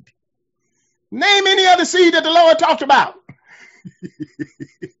seed. Name any other seed that the Lord talked about.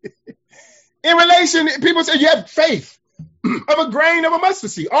 In relation, people say you have faith of a grain of a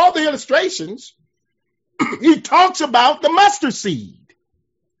mustard seed. All the illustrations, he talks about the mustard seed.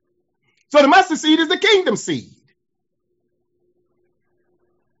 So the mustard seed is the kingdom seed.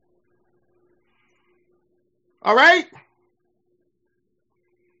 All right.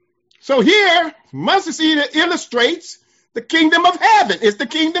 So here, mustard seed illustrates the kingdom of heaven. It's the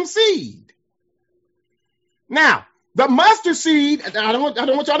kingdom seed. Now, the mustard seed, I don't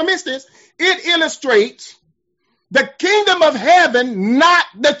want y'all to miss this. It illustrates the kingdom of heaven, not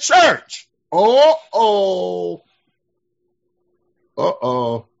the church. Uh-oh.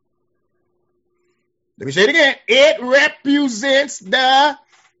 Let me say it again. It represents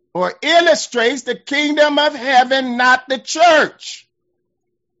or illustrates the kingdom of heaven, not the church.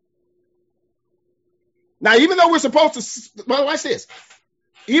 Now, even though we're supposed to, well, watch this.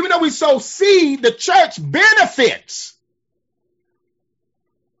 Even though we sow seed, the church benefits.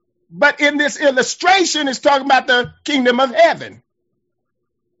 But in this illustration, it's talking about the kingdom of heaven.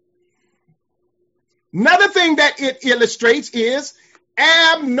 Another thing that it illustrates is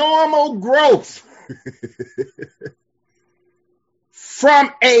abnormal growth.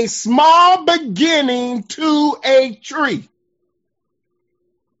 From a small beginning to a tree.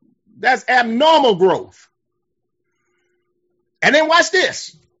 That's abnormal growth. And then watch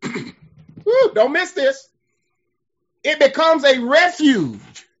this. Don't miss this. It becomes a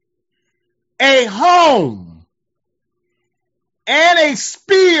refuge, a home, and a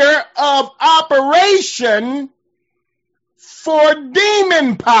sphere of operation for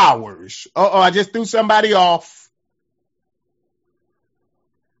demon powers. I just threw somebody off.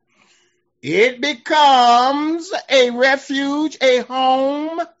 It becomes a refuge, a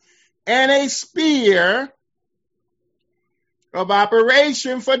home, and a sphere of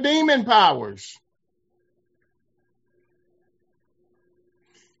operation for demon powers.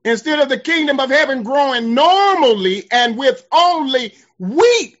 Instead of the kingdom of heaven growing normally and with only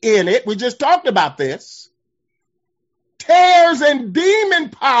wheat in it, we just talked about this, tares and demon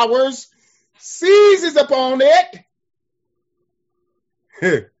powers seizes upon it,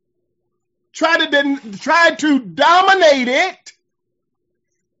 try to dominate it.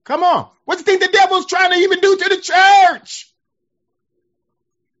 Come on. What do you think the devil's trying to even do to the church?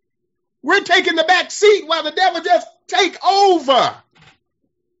 We're taking the back seat while the devil just take over.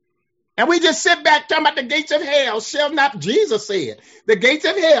 And we just sit back talking about the gates of hell shall not, Jesus said, the gates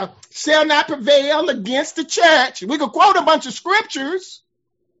of hell shall not prevail against the church. We could quote a bunch of scriptures.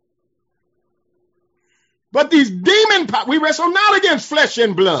 But these demon powers, we wrestle not against flesh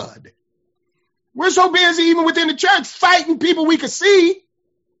and blood. We're so busy even within the church fighting people we could see.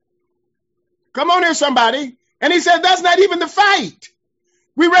 Come on here, somebody. And he said, that's not even the fight.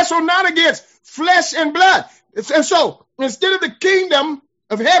 We wrestle not against flesh and blood. And so instead of the kingdom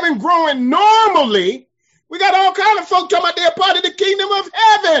of heaven growing normally, we got all kind of folk talking about they're part of the kingdom of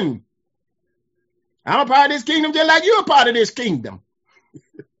heaven. I'm a part of this kingdom just like you're a part of this kingdom.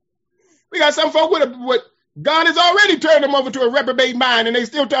 We got some folk with God has already turned them over to a reprobate mind, and they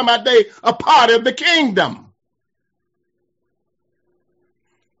still talking about they a part of the kingdom.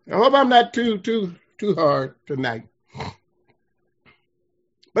 I hope I'm not too hard tonight.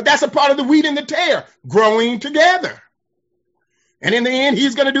 But that's a part of the wheat and the tare growing together. And in the end,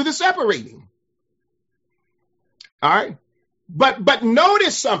 he's going to do the separating. All right. But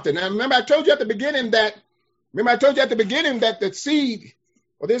notice something. Now, remember, I told you at the beginning that the seed,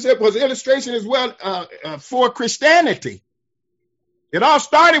 well, this was an illustration as well for Christianity. It all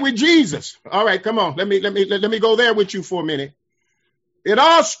started with Jesus. All right, come on. Let me go there with you for a minute. It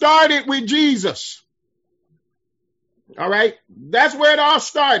all started with Jesus. All right. That's where it all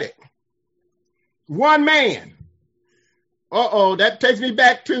started. One man. That takes me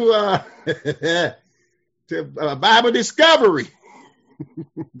back to Bible discovery.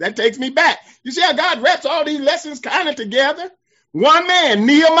 That takes me back. You see how God wraps all these lessons kind of together? One man,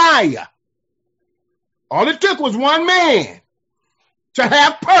 Nehemiah. All it took was one man to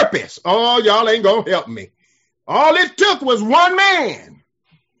have purpose. Oh, y'all ain't going to help me. All it took was one man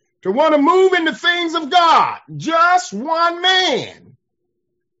to want to move in the things of God. Just one man.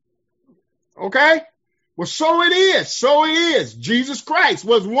 Okay? Well, so it is. So it is. Jesus Christ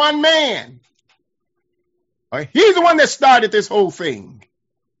was one man. He's the one that started this whole thing.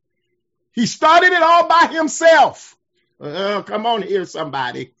 He started it all by himself. Come on here,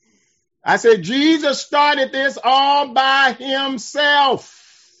 somebody. I said, Jesus started this all by himself.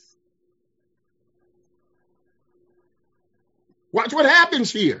 Watch what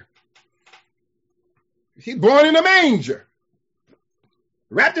happens here. He's born in a manger,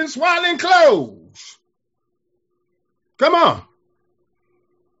 wrapped in swaddling clothes. Come on.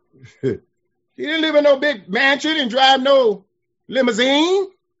 He didn't live in no big mansion and drive no limousine.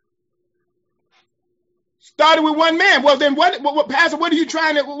 Started with one man. Well, then what Pastor, what are you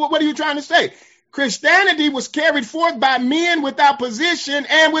trying to say? Christianity was carried forth by men without position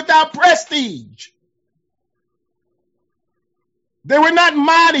and without prestige. They were not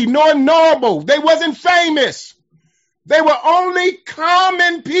mighty nor noble. They wasn't famous. They were only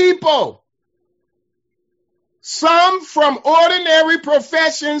common people. Some from ordinary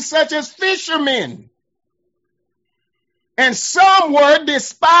professions such as fishermen. And some were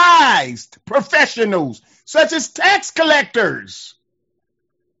despised professionals, such as tax collectors.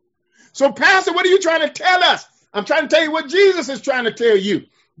 So, Pastor, what are you trying to tell us? I'm trying to tell you what Jesus is trying to tell you,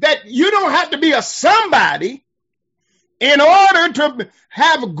 that you don't have to be a somebody in order to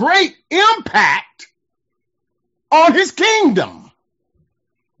have great impact on his kingdom.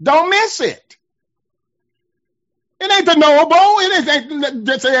 Don't miss it. It ain't the noble. It ain't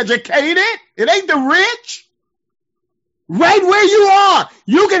just educated. It ain't the rich. Right where you are,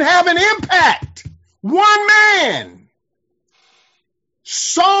 you can have an impact. One man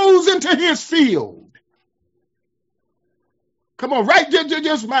sows into his field. Come on,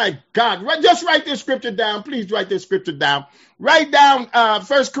 just my God, just write this scripture down. Please write this scripture down. Write down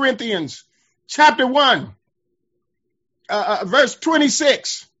 1 Corinthians chapter 1, verse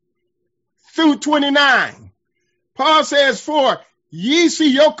 26 through 29. Paul says, "For ye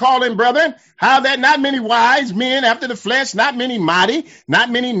see your calling, brethren, how that not many wise men after the flesh, not many mighty, not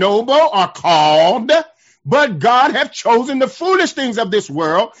many noble are called, but God hath chosen the foolish things of this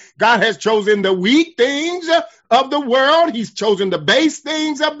world. God has chosen the weak things of the world. He's chosen the base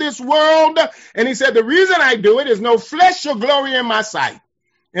things of this world." And he said, the reason I do it is no flesh shall glory in my sight.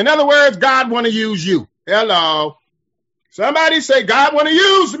 In other words, God want to use you. Hello. Somebody say, God want to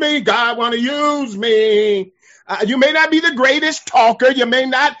use me. God want to use me. You may not be the greatest talker. You may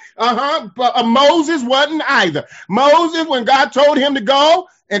not, but Moses wasn't either. Moses, when God told him to go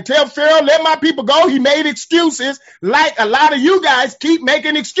and tell Pharaoh, let my people go, he made excuses like a lot of you guys keep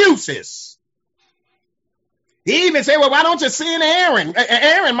making excuses. He even said, well, why don't you send Aaron?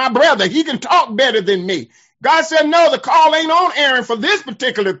 Aaron, my brother, he can talk better than me. God said, no, the call ain't on Aaron for this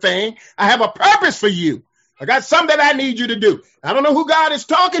particular thing. I have a purpose for you. I got something that I need you to do. I don't know who God is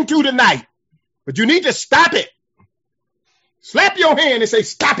talking to tonight, but you need to stop it. Slap your hand and say,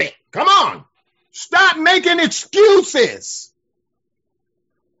 stop it. Come on. Stop making excuses.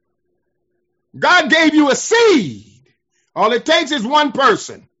 God gave you a seed. All it takes is one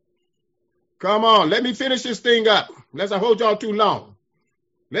person. Come on. Let me finish this thing up. Unless I hold y'all too long.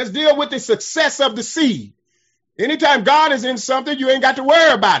 Let's deal with the success of the seed. Anytime God is in something, you ain't got to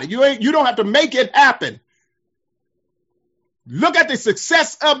worry about it. You don't have to make it happen. Look at the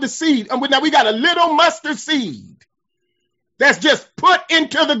success of the seed. Now we got a little mustard seed that's just put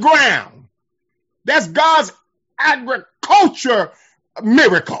into the ground. That's God's agriculture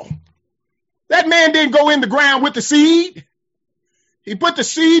miracle. That man didn't go in the ground with the seed. He put the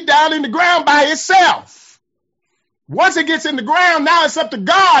seed down in the ground by itself. Once it gets in the ground, now it's up to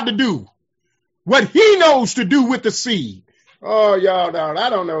God to do what he knows to do with the seed. Oh, y'all don't. I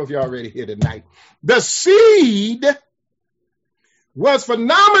don't know if y'all ready here tonight. The seed was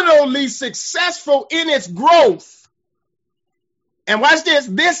phenomenally successful in its growth. And watch this.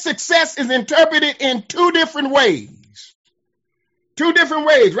 This success is interpreted in two different ways. Two different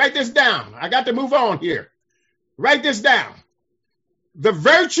ways. Write this down. I got to move on here. Write this down. The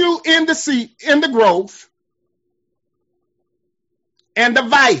virtue in the seed, in the growth, and the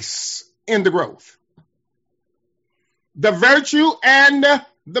vice in the growth. The virtue and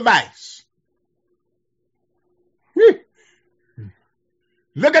the vice.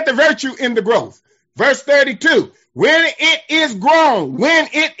 Look at the virtue in the growth. Verse 32. When it is grown, when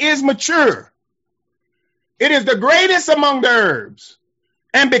it is mature, it is the greatest among the herbs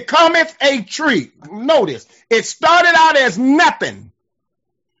and becometh a tree. Notice, it started out as nothing,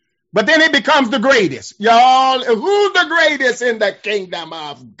 but then it becomes the greatest. Y'all, who's the greatest in the kingdom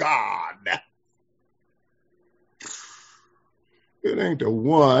of God? It ain't the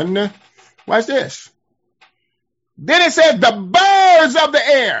one. Watch this. Then it says the birds of the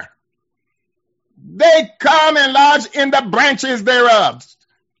air, they come and lodge in the branches thereof.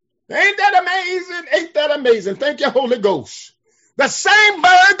 Ain't that amazing? Ain't that amazing? Thank you, Holy Ghost. The same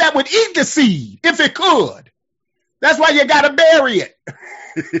bird that would eat the seed if it could. That's why you got to bury it.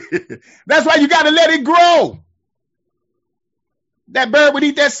 That's why you got to let it grow. That bird would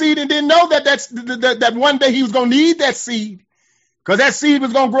eat that seed and didn't know that one day he was going to need that seed, because that seed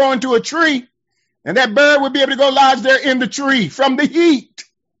was going to grow into a tree, and that bird would be able to go lodge there in the tree from the heat.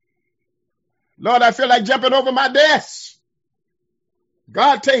 Lord, I feel like jumping over my desk.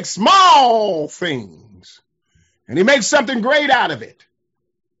 God takes small things and he makes something great out of it.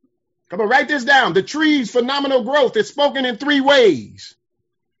 Come on, write this down. The tree's phenomenal growth is spoken in three ways.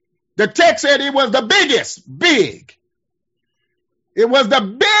 The text said it was the biggest, big. It was the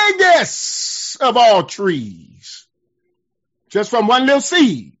biggest of all trees, just from one little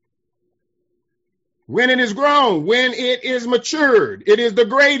seed. When it is grown, when it is matured, it is the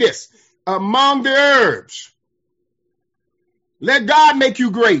greatest among the herbs. Let God make you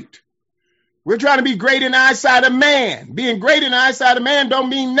great. We're trying to be great in the eyesight of man. Being great in the eyesight of man don't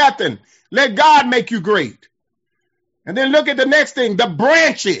mean nothing. Let God make you great. And then look at the next thing, the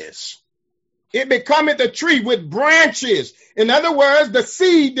branches. It becometh a tree with branches. In other words, the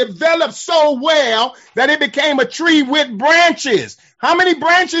seed developed so well that it became a tree with branches. How many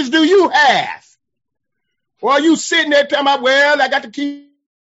branches do you have? Or are you sitting there talking about, well, I got to keep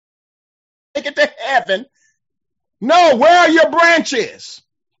take it to heaven? No, where are your branches?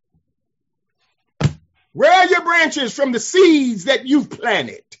 Where are your branches from the seeds that you've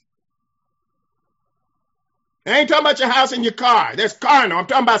planted? I ain't talking about your house and your car. That's carnal. I'm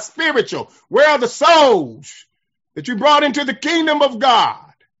talking about spiritual. Where are the souls that you brought into the kingdom of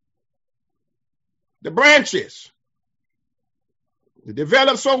God? The branches. It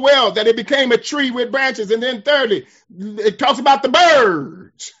developed so well that it became a tree with branches. And then thirdly, it talks about the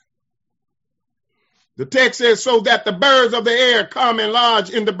birds. The text says, so that the birds of the air come and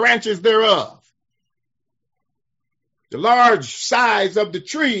lodge in the branches thereof. The large size of the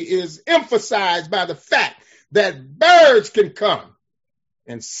tree is emphasized by the fact that birds can come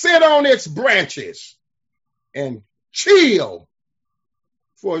and sit on its branches and chill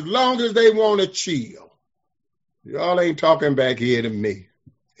for as long as they want to chill. Y'all ain't talking back here to me.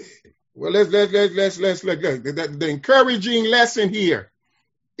 Well, let's look. The encouraging lesson here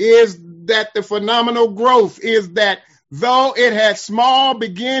is that the phenomenal growth is that though it had small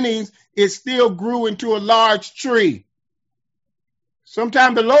beginnings, it still grew into a large tree.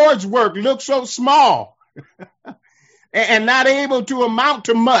 Sometimes the Lord's work looks so small and not able to amount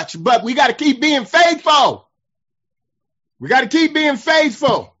to much, but we got to keep being faithful. We got to keep being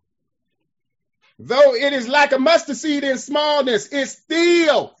faithful. Though it is like a mustard seed in smallness, it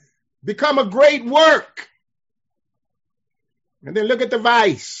still become a great work. And then look at the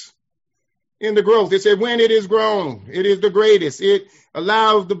vice in the growth. It said when it is grown, it is the greatest. It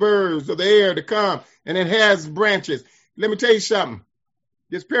allows the birds of the air to come, and it has branches. Let me tell you something.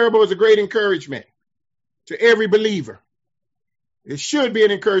 This parable is a great encouragement to every believer. It should be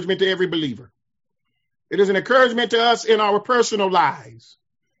an encouragement to every believer. It is an encouragement to us in our personal lives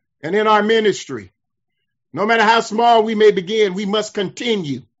and in our ministry. No matter how small we may begin, we must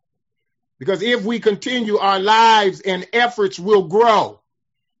continue. Because if we continue, our lives and efforts will grow.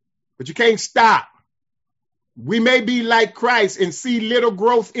 But you can't stop. We may be like Christ and see little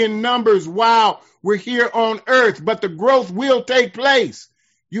growth in numbers while we're here on earth, but the growth will take place.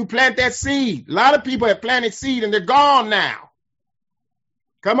 You plant that seed. A lot of people have planted seed and they're gone now.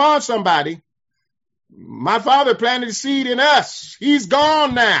 Come on, somebody. My father planted a seed in us. He's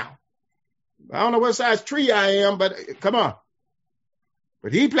gone now. I don't know what size tree I am, but come on.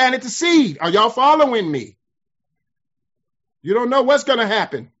 But he planted the seed. Are y'all following me? You don't know what's going to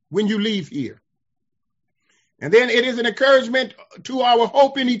happen when you leave here. And then it is an encouragement to our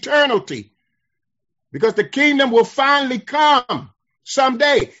hope in eternity, because the kingdom will finally come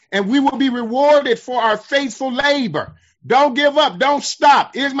someday, and we will be rewarded for our faithful labor. Don't give up. Don't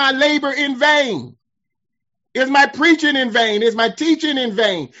stop. Is my labor in vain? Is my preaching in vain? Is my teaching in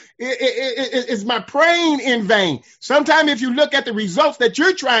vain? Is my praying in vain? Sometimes if you look at the results that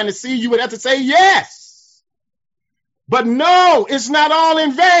you're trying to see, you would have to say yes. But no, it's not all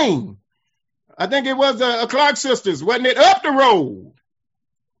in vain. I think it was a Clark sisters, wasn't it? Up the road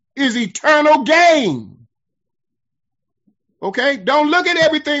is eternal gain. Okay? Don't look at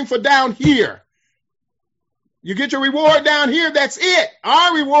everything for down here. You get your reward down here, that's it.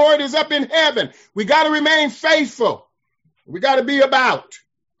 Our reward is up in heaven. We got to remain faithful. We got to be about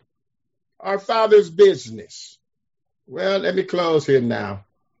our Father's business. Well, let me close here now.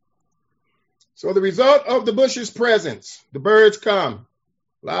 So the result of the bush's presence, the birds come,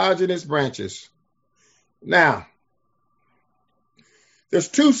 lodge in its branches. Now, there's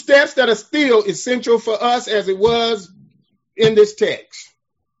two steps that are still essential for us as it was in this text.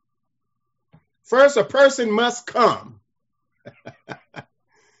 First, a person must come.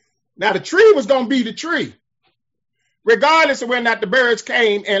 Now, the tree was going to be the tree, regardless of whether or not the birds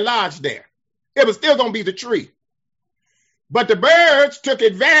came and lodged there. It was still going to be the tree. But the birds took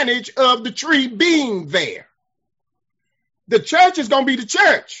advantage of the tree being there. The church is going to be the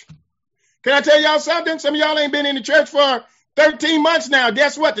church. Can I tell y'all something? Some of y'all ain't been in the church for 13 months now.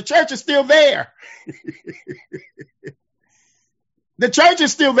 Guess what? The church is still there. The church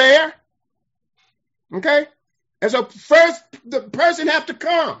is still there. Okay? And so first, the person have to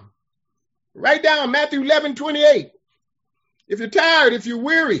come. Write down Matthew 11:28. If you're tired, if you're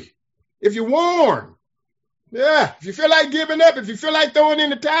weary, if you're worn, if you feel like giving up, if you feel like throwing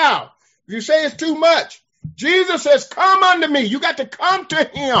in the towel, if you say it's too much, Jesus says, come unto me. You got to come to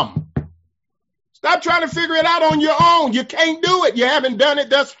him. Stop trying to figure it out on your own. You can't do it. You haven't done it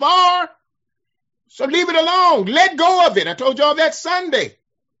thus far. So leave it alone. Let go of it. I told y'all that Sunday.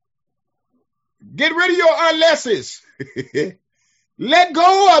 Get rid of your unlesses. Let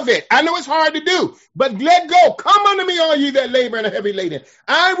go of it. I know it's hard to do, but let go. Come unto me, all ye that labor and are heavy laden.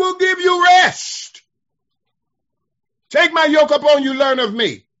 I will give you rest. Take my yoke upon you, learn of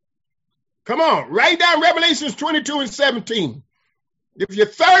me. Come on, write down Revelations 22:17. If you're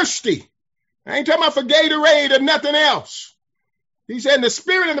thirsty, I ain't talking about for Gatorade or nothing else. He said, and the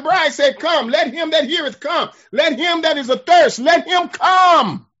Spirit and the bride said, come. Let him that heareth come. Let him that is athirst, let him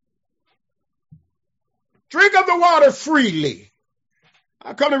come. Drink of the water freely.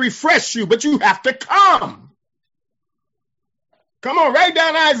 I come to refresh you, but you have to come. Come on, write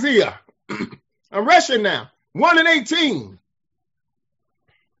down Isaiah. I'm rushing now. 1:18.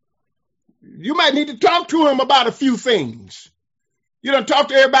 You might need to talk to him about a few things. You don't talk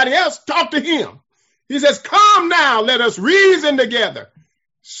to everybody else, talk to him. He says, come now, let us reason together,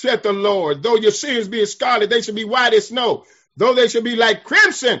 said the Lord. Though your sins be as scarlet, they shall be white as snow. Though they shall be like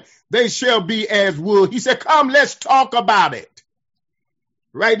crimson, they shall be as wool. He said, come, let's talk about it.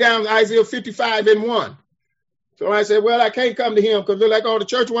 Write down Isaiah 55:1. So I said, well, I can't come to him because they're like, oh, the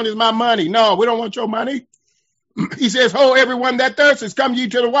church one is my money. No, we don't want your money. He says, ho, everyone that thirsts, come ye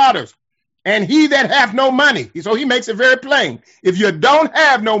to the waters. And he that hath no money. So he makes it very plain. If you don't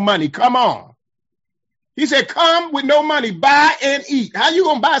have no money, come on. He said, come with no money, buy and eat. How you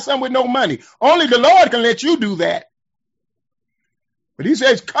going to buy something with no money? Only the Lord can let you do that. But he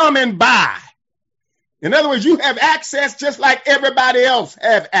says, come and buy. In other words, you have access just like everybody else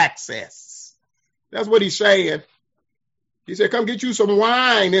have access. That's what he's saying. He said, come get you some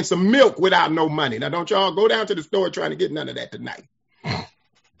wine and some milk without no money. Now, don't y'all go down to the store trying to get none of that tonight.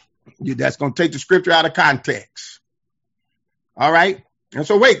 That's going to take the scripture out of context. All right. And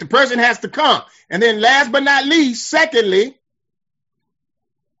so wait, the person has to come. And then last but not least, secondly,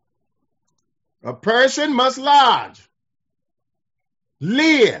 a person must lodge,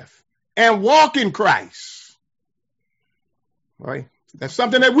 live, and walk in Christ. All right. That's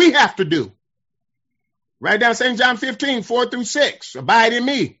something that we have to do. Write down St. John 15:4-6. Abide in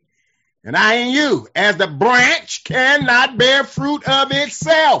me, and I in you, as the branch cannot bear fruit of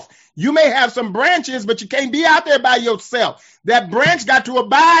itself. You may have some branches, but you can't be out there by yourself. That branch got to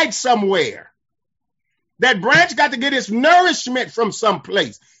abide somewhere. That branch got to get its nourishment from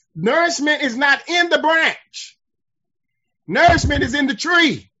someplace. Nourishment is not in the branch. Nourishment is in the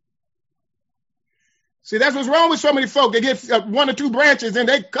tree. See, that's what's wrong with so many folk. They get one or two branches and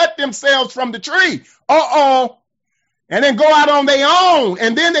they cut themselves from the tree. And then go out on their own.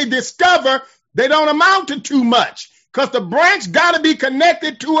 And then they discover they don't amount to too much because the branch got to be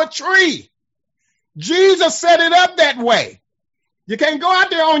connected to a tree. Jesus set it up that way. You can't go out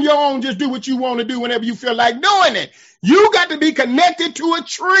there on your own, just do what you want to do whenever you feel like doing it. You got to be connected to a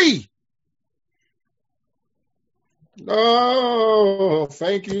tree. Oh,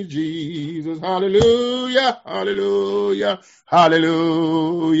 thank you, Jesus. Hallelujah, hallelujah,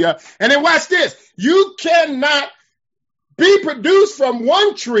 hallelujah. And then watch this. You cannot be produced from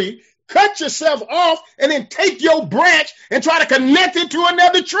one tree, cut yourself off, and then take your branch and try to connect it to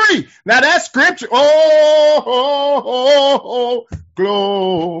another tree. Now that's scripture. Oh,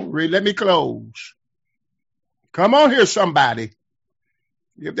 glory. Let me close. Come on here, somebody.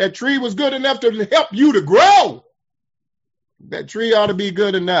 If that tree was good enough to help you to grow, that tree ought to be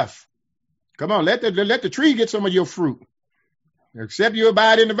good enough. Come on, let the tree get some of your fruit. Except you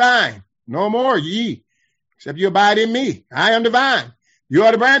abide in the vine. No more ye. Except you abide in me. I am the vine. You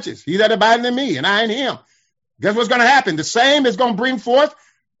are the branches. He that abideth in me, and I in him. Guess what's going to happen? The same is going to bring forth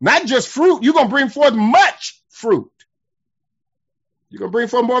not just fruit. You're going to bring forth much fruit. You're going to bring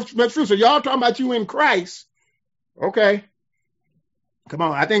forth much fruit. So y'all talking about you in Christ. Okay. Come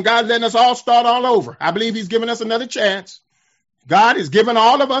on. I think God's letting us all start all over. I believe he's giving us another chance. God is giving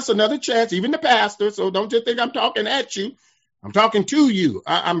all of us another chance, even the pastor. So don't just think I'm talking at you. I'm talking to you.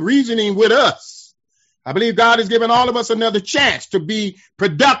 I'm reasoning with us. I believe God is giving all of us another chance to be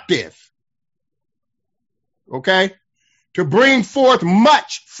productive. Okay? To bring forth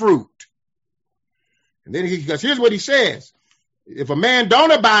much fruit. And then because here's what he says. If a man don't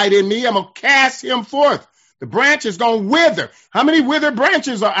abide in me, I'm going to cast him forth. The branch is going to wither. How many withered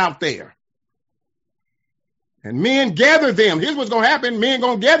branches are out there? And men gather them. Here's what's going to happen. Men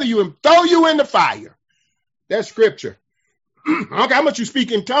going to gather you and throw you in the fire. That's scripture. I don't care how much you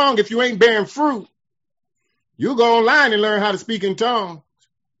speak in tongue. If you ain't bearing fruit, you go online and learn how to speak in tongues.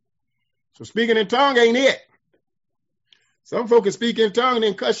 So speaking in tongue ain't it. Some folk can speak in tongue and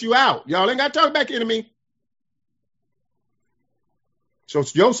then cuss you out. Y'all ain't got to talk back into me. So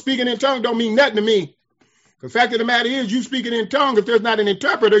your speaking in tongue don't mean nothing to me. The fact of the matter is, you speaking in tongue, if there's not an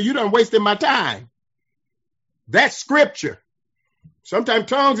interpreter, you done wasted my time. That's scripture. Sometimes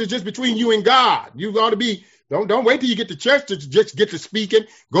tongues is just between you and God. You ought to be, don't wait till you get to church to just get to speaking.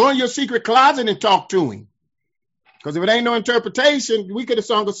 Go in your secret closet and talk to him. Because if it ain't no interpretation, we could have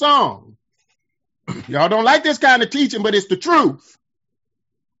sung a song. Y'all don't like this kind of teaching, but it's the truth.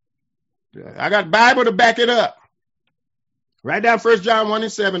 I got Bible to back it up. Write down 1 John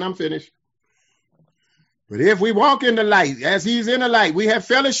 1:7. I'm finished. But if we walk in the light, as he's in the light, we have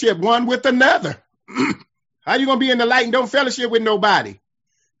fellowship one with another. How you going to be in the light and don't fellowship with nobody?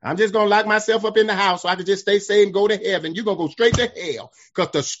 I'm just going to lock myself up in the house so I can just stay safe and go to heaven. You're going to go straight to hell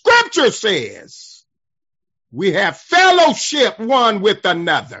because the scripture says we have fellowship one with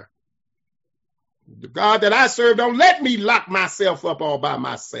another. The God that I serve don't let me lock myself up all by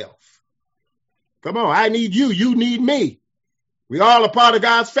myself. Come on, I need you. You need me. We all a part of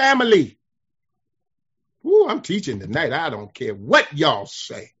God's family. Ooh, I'm teaching tonight. I don't care what y'all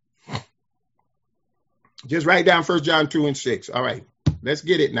say. Just write down 1 John 2:6. All right, let's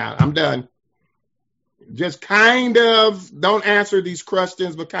get it now. I'm done. Just kind of don't answer these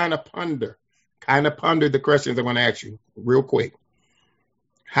questions, but kind of ponder. Kind of ponder the questions I'm going to ask you real quick.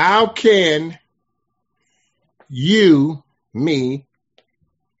 How can you, me,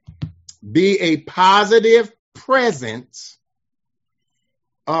 be a positive presence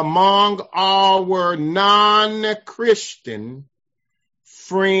among our non-Christian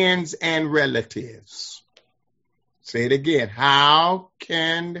friends and relatives? Say it again. How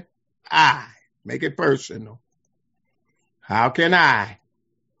can I, make it personal, how can I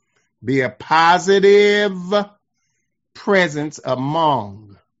be a positive presence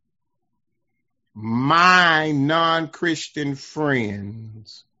among my non-Christian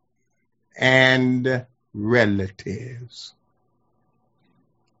friends and relatives?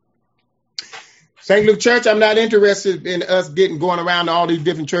 St. Luke Church, I'm not interested in us going around to all these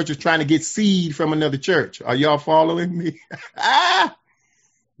different churches trying to get seed from another church. Are y'all following me?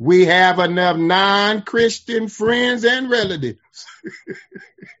 We have enough non-Christian friends and relatives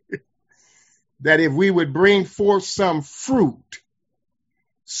that if we would bring forth some fruit,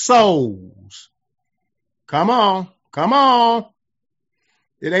 souls, come on.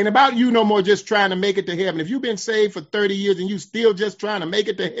 It ain't about you no more just trying to make it to heaven. If you've been saved for 30 years and you still just trying to make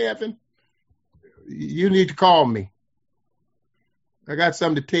it to heaven, you need to call me. I got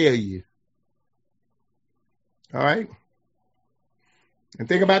something to tell you. All right? And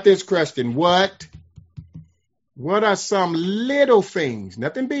think about this question. What are some little things,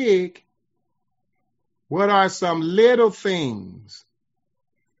 nothing big, what are some little things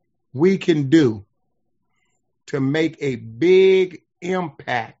we can do to make a big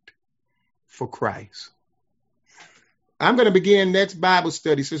impact for Christ? I'm going to begin next Bible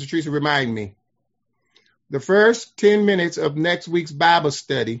study. Sister Teresa, remind me. The first 10 minutes of next week's Bible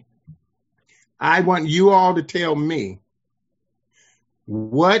study, I want you all to tell me,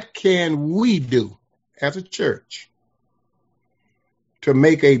 what can we do as a church to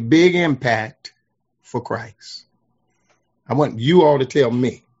make a big impact for Christ? I want you all to tell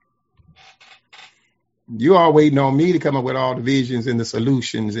me. You all waiting on me to come up with all the visions and the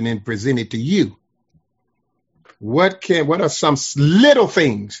solutions and then present it to you. What are some little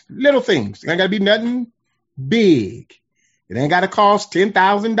things? Little things. It ain't got to be nothing big. It ain't got to cost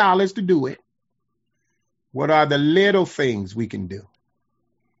 $10,000 to do it. What are the little things we can do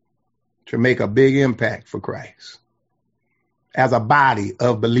to make a big impact for Christ as a body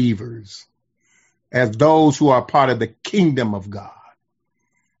of believers, as those who are part of the kingdom of God?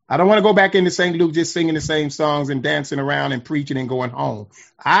 I don't want to go back into St. Luke just singing the same songs and dancing around and preaching and going home.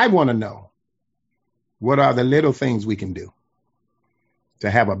 I want to know, what are the little things we can do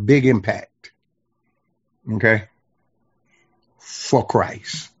to have a big impact? Okay, for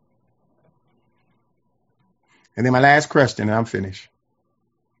Christ. And then my last question, and I'm finished.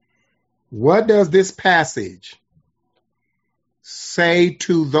 What does this passage say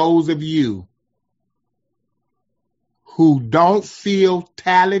to those of you who don't feel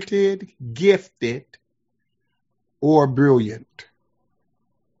talented, gifted, or brilliant?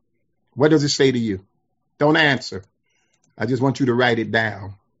 What does it say to you? Don't answer. I just want you to write it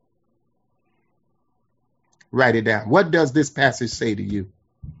down. Write it down. What does this passage say to you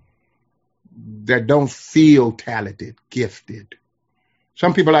that don't feel talented, gifted?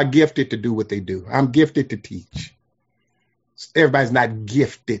 Some people are gifted to do what they do. I'm gifted to teach. Everybody's not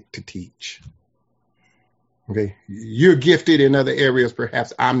gifted to teach. Okay. You're gifted in other areas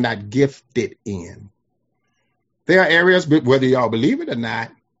perhaps I'm not gifted in. There are areas, whether y'all believe it or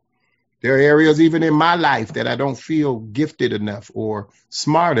not, there are areas even in my life that I don't feel gifted enough or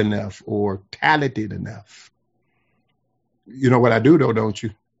smart enough or talented enough. You know what I do though, don't you?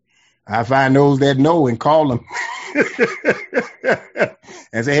 I find those that know and call them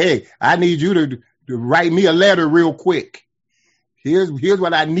and say, hey, I need you to write me a letter real quick. Here's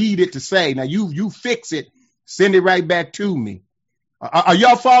what I needed to say. Now you fix it. Send it right back to me. Are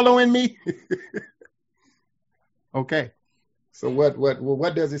y'all following me? Okay. So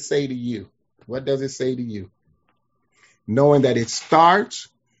what does it say to you? What does it say to you? Knowing that it starts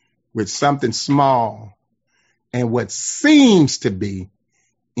with something small and what seems to be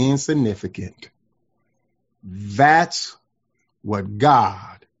insignificant. That's what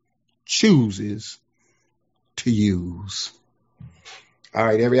God chooses to use. All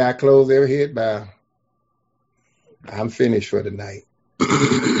right, every eye closed, every head bowed. I'm finished for the night.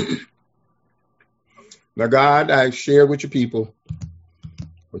 Now, God, I share with your people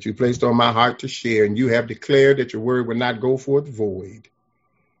what you placed on my heart to share, and you have declared that your word will not go forth void,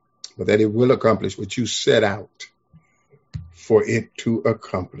 but that it will accomplish what you set out for it to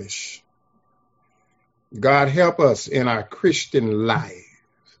accomplish. God, help us in our Christian life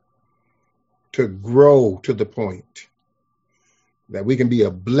to grow to the point that we can be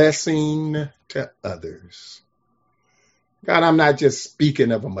a blessing to others. God, I'm not just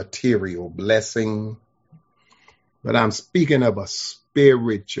speaking of a material blessing, but I'm speaking of a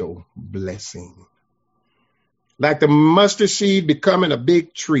spiritual blessing. Like the mustard seed becoming a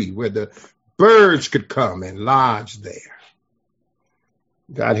big tree where the birds could come and lodge there.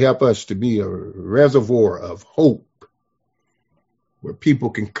 God, help us to be a reservoir of hope where people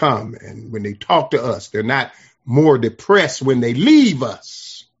can come, and when they talk to us, they're not more depressed when they leave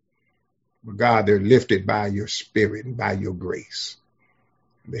us. But God, they're lifted by your spirit and by your grace.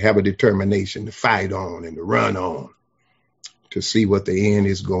 They have a determination to fight on and to run on to see what the end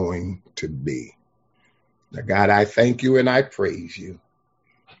is going to be. Now, God, I thank you and I praise you.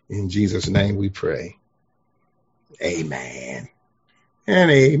 In Jesus' name we pray. Amen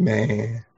and amen.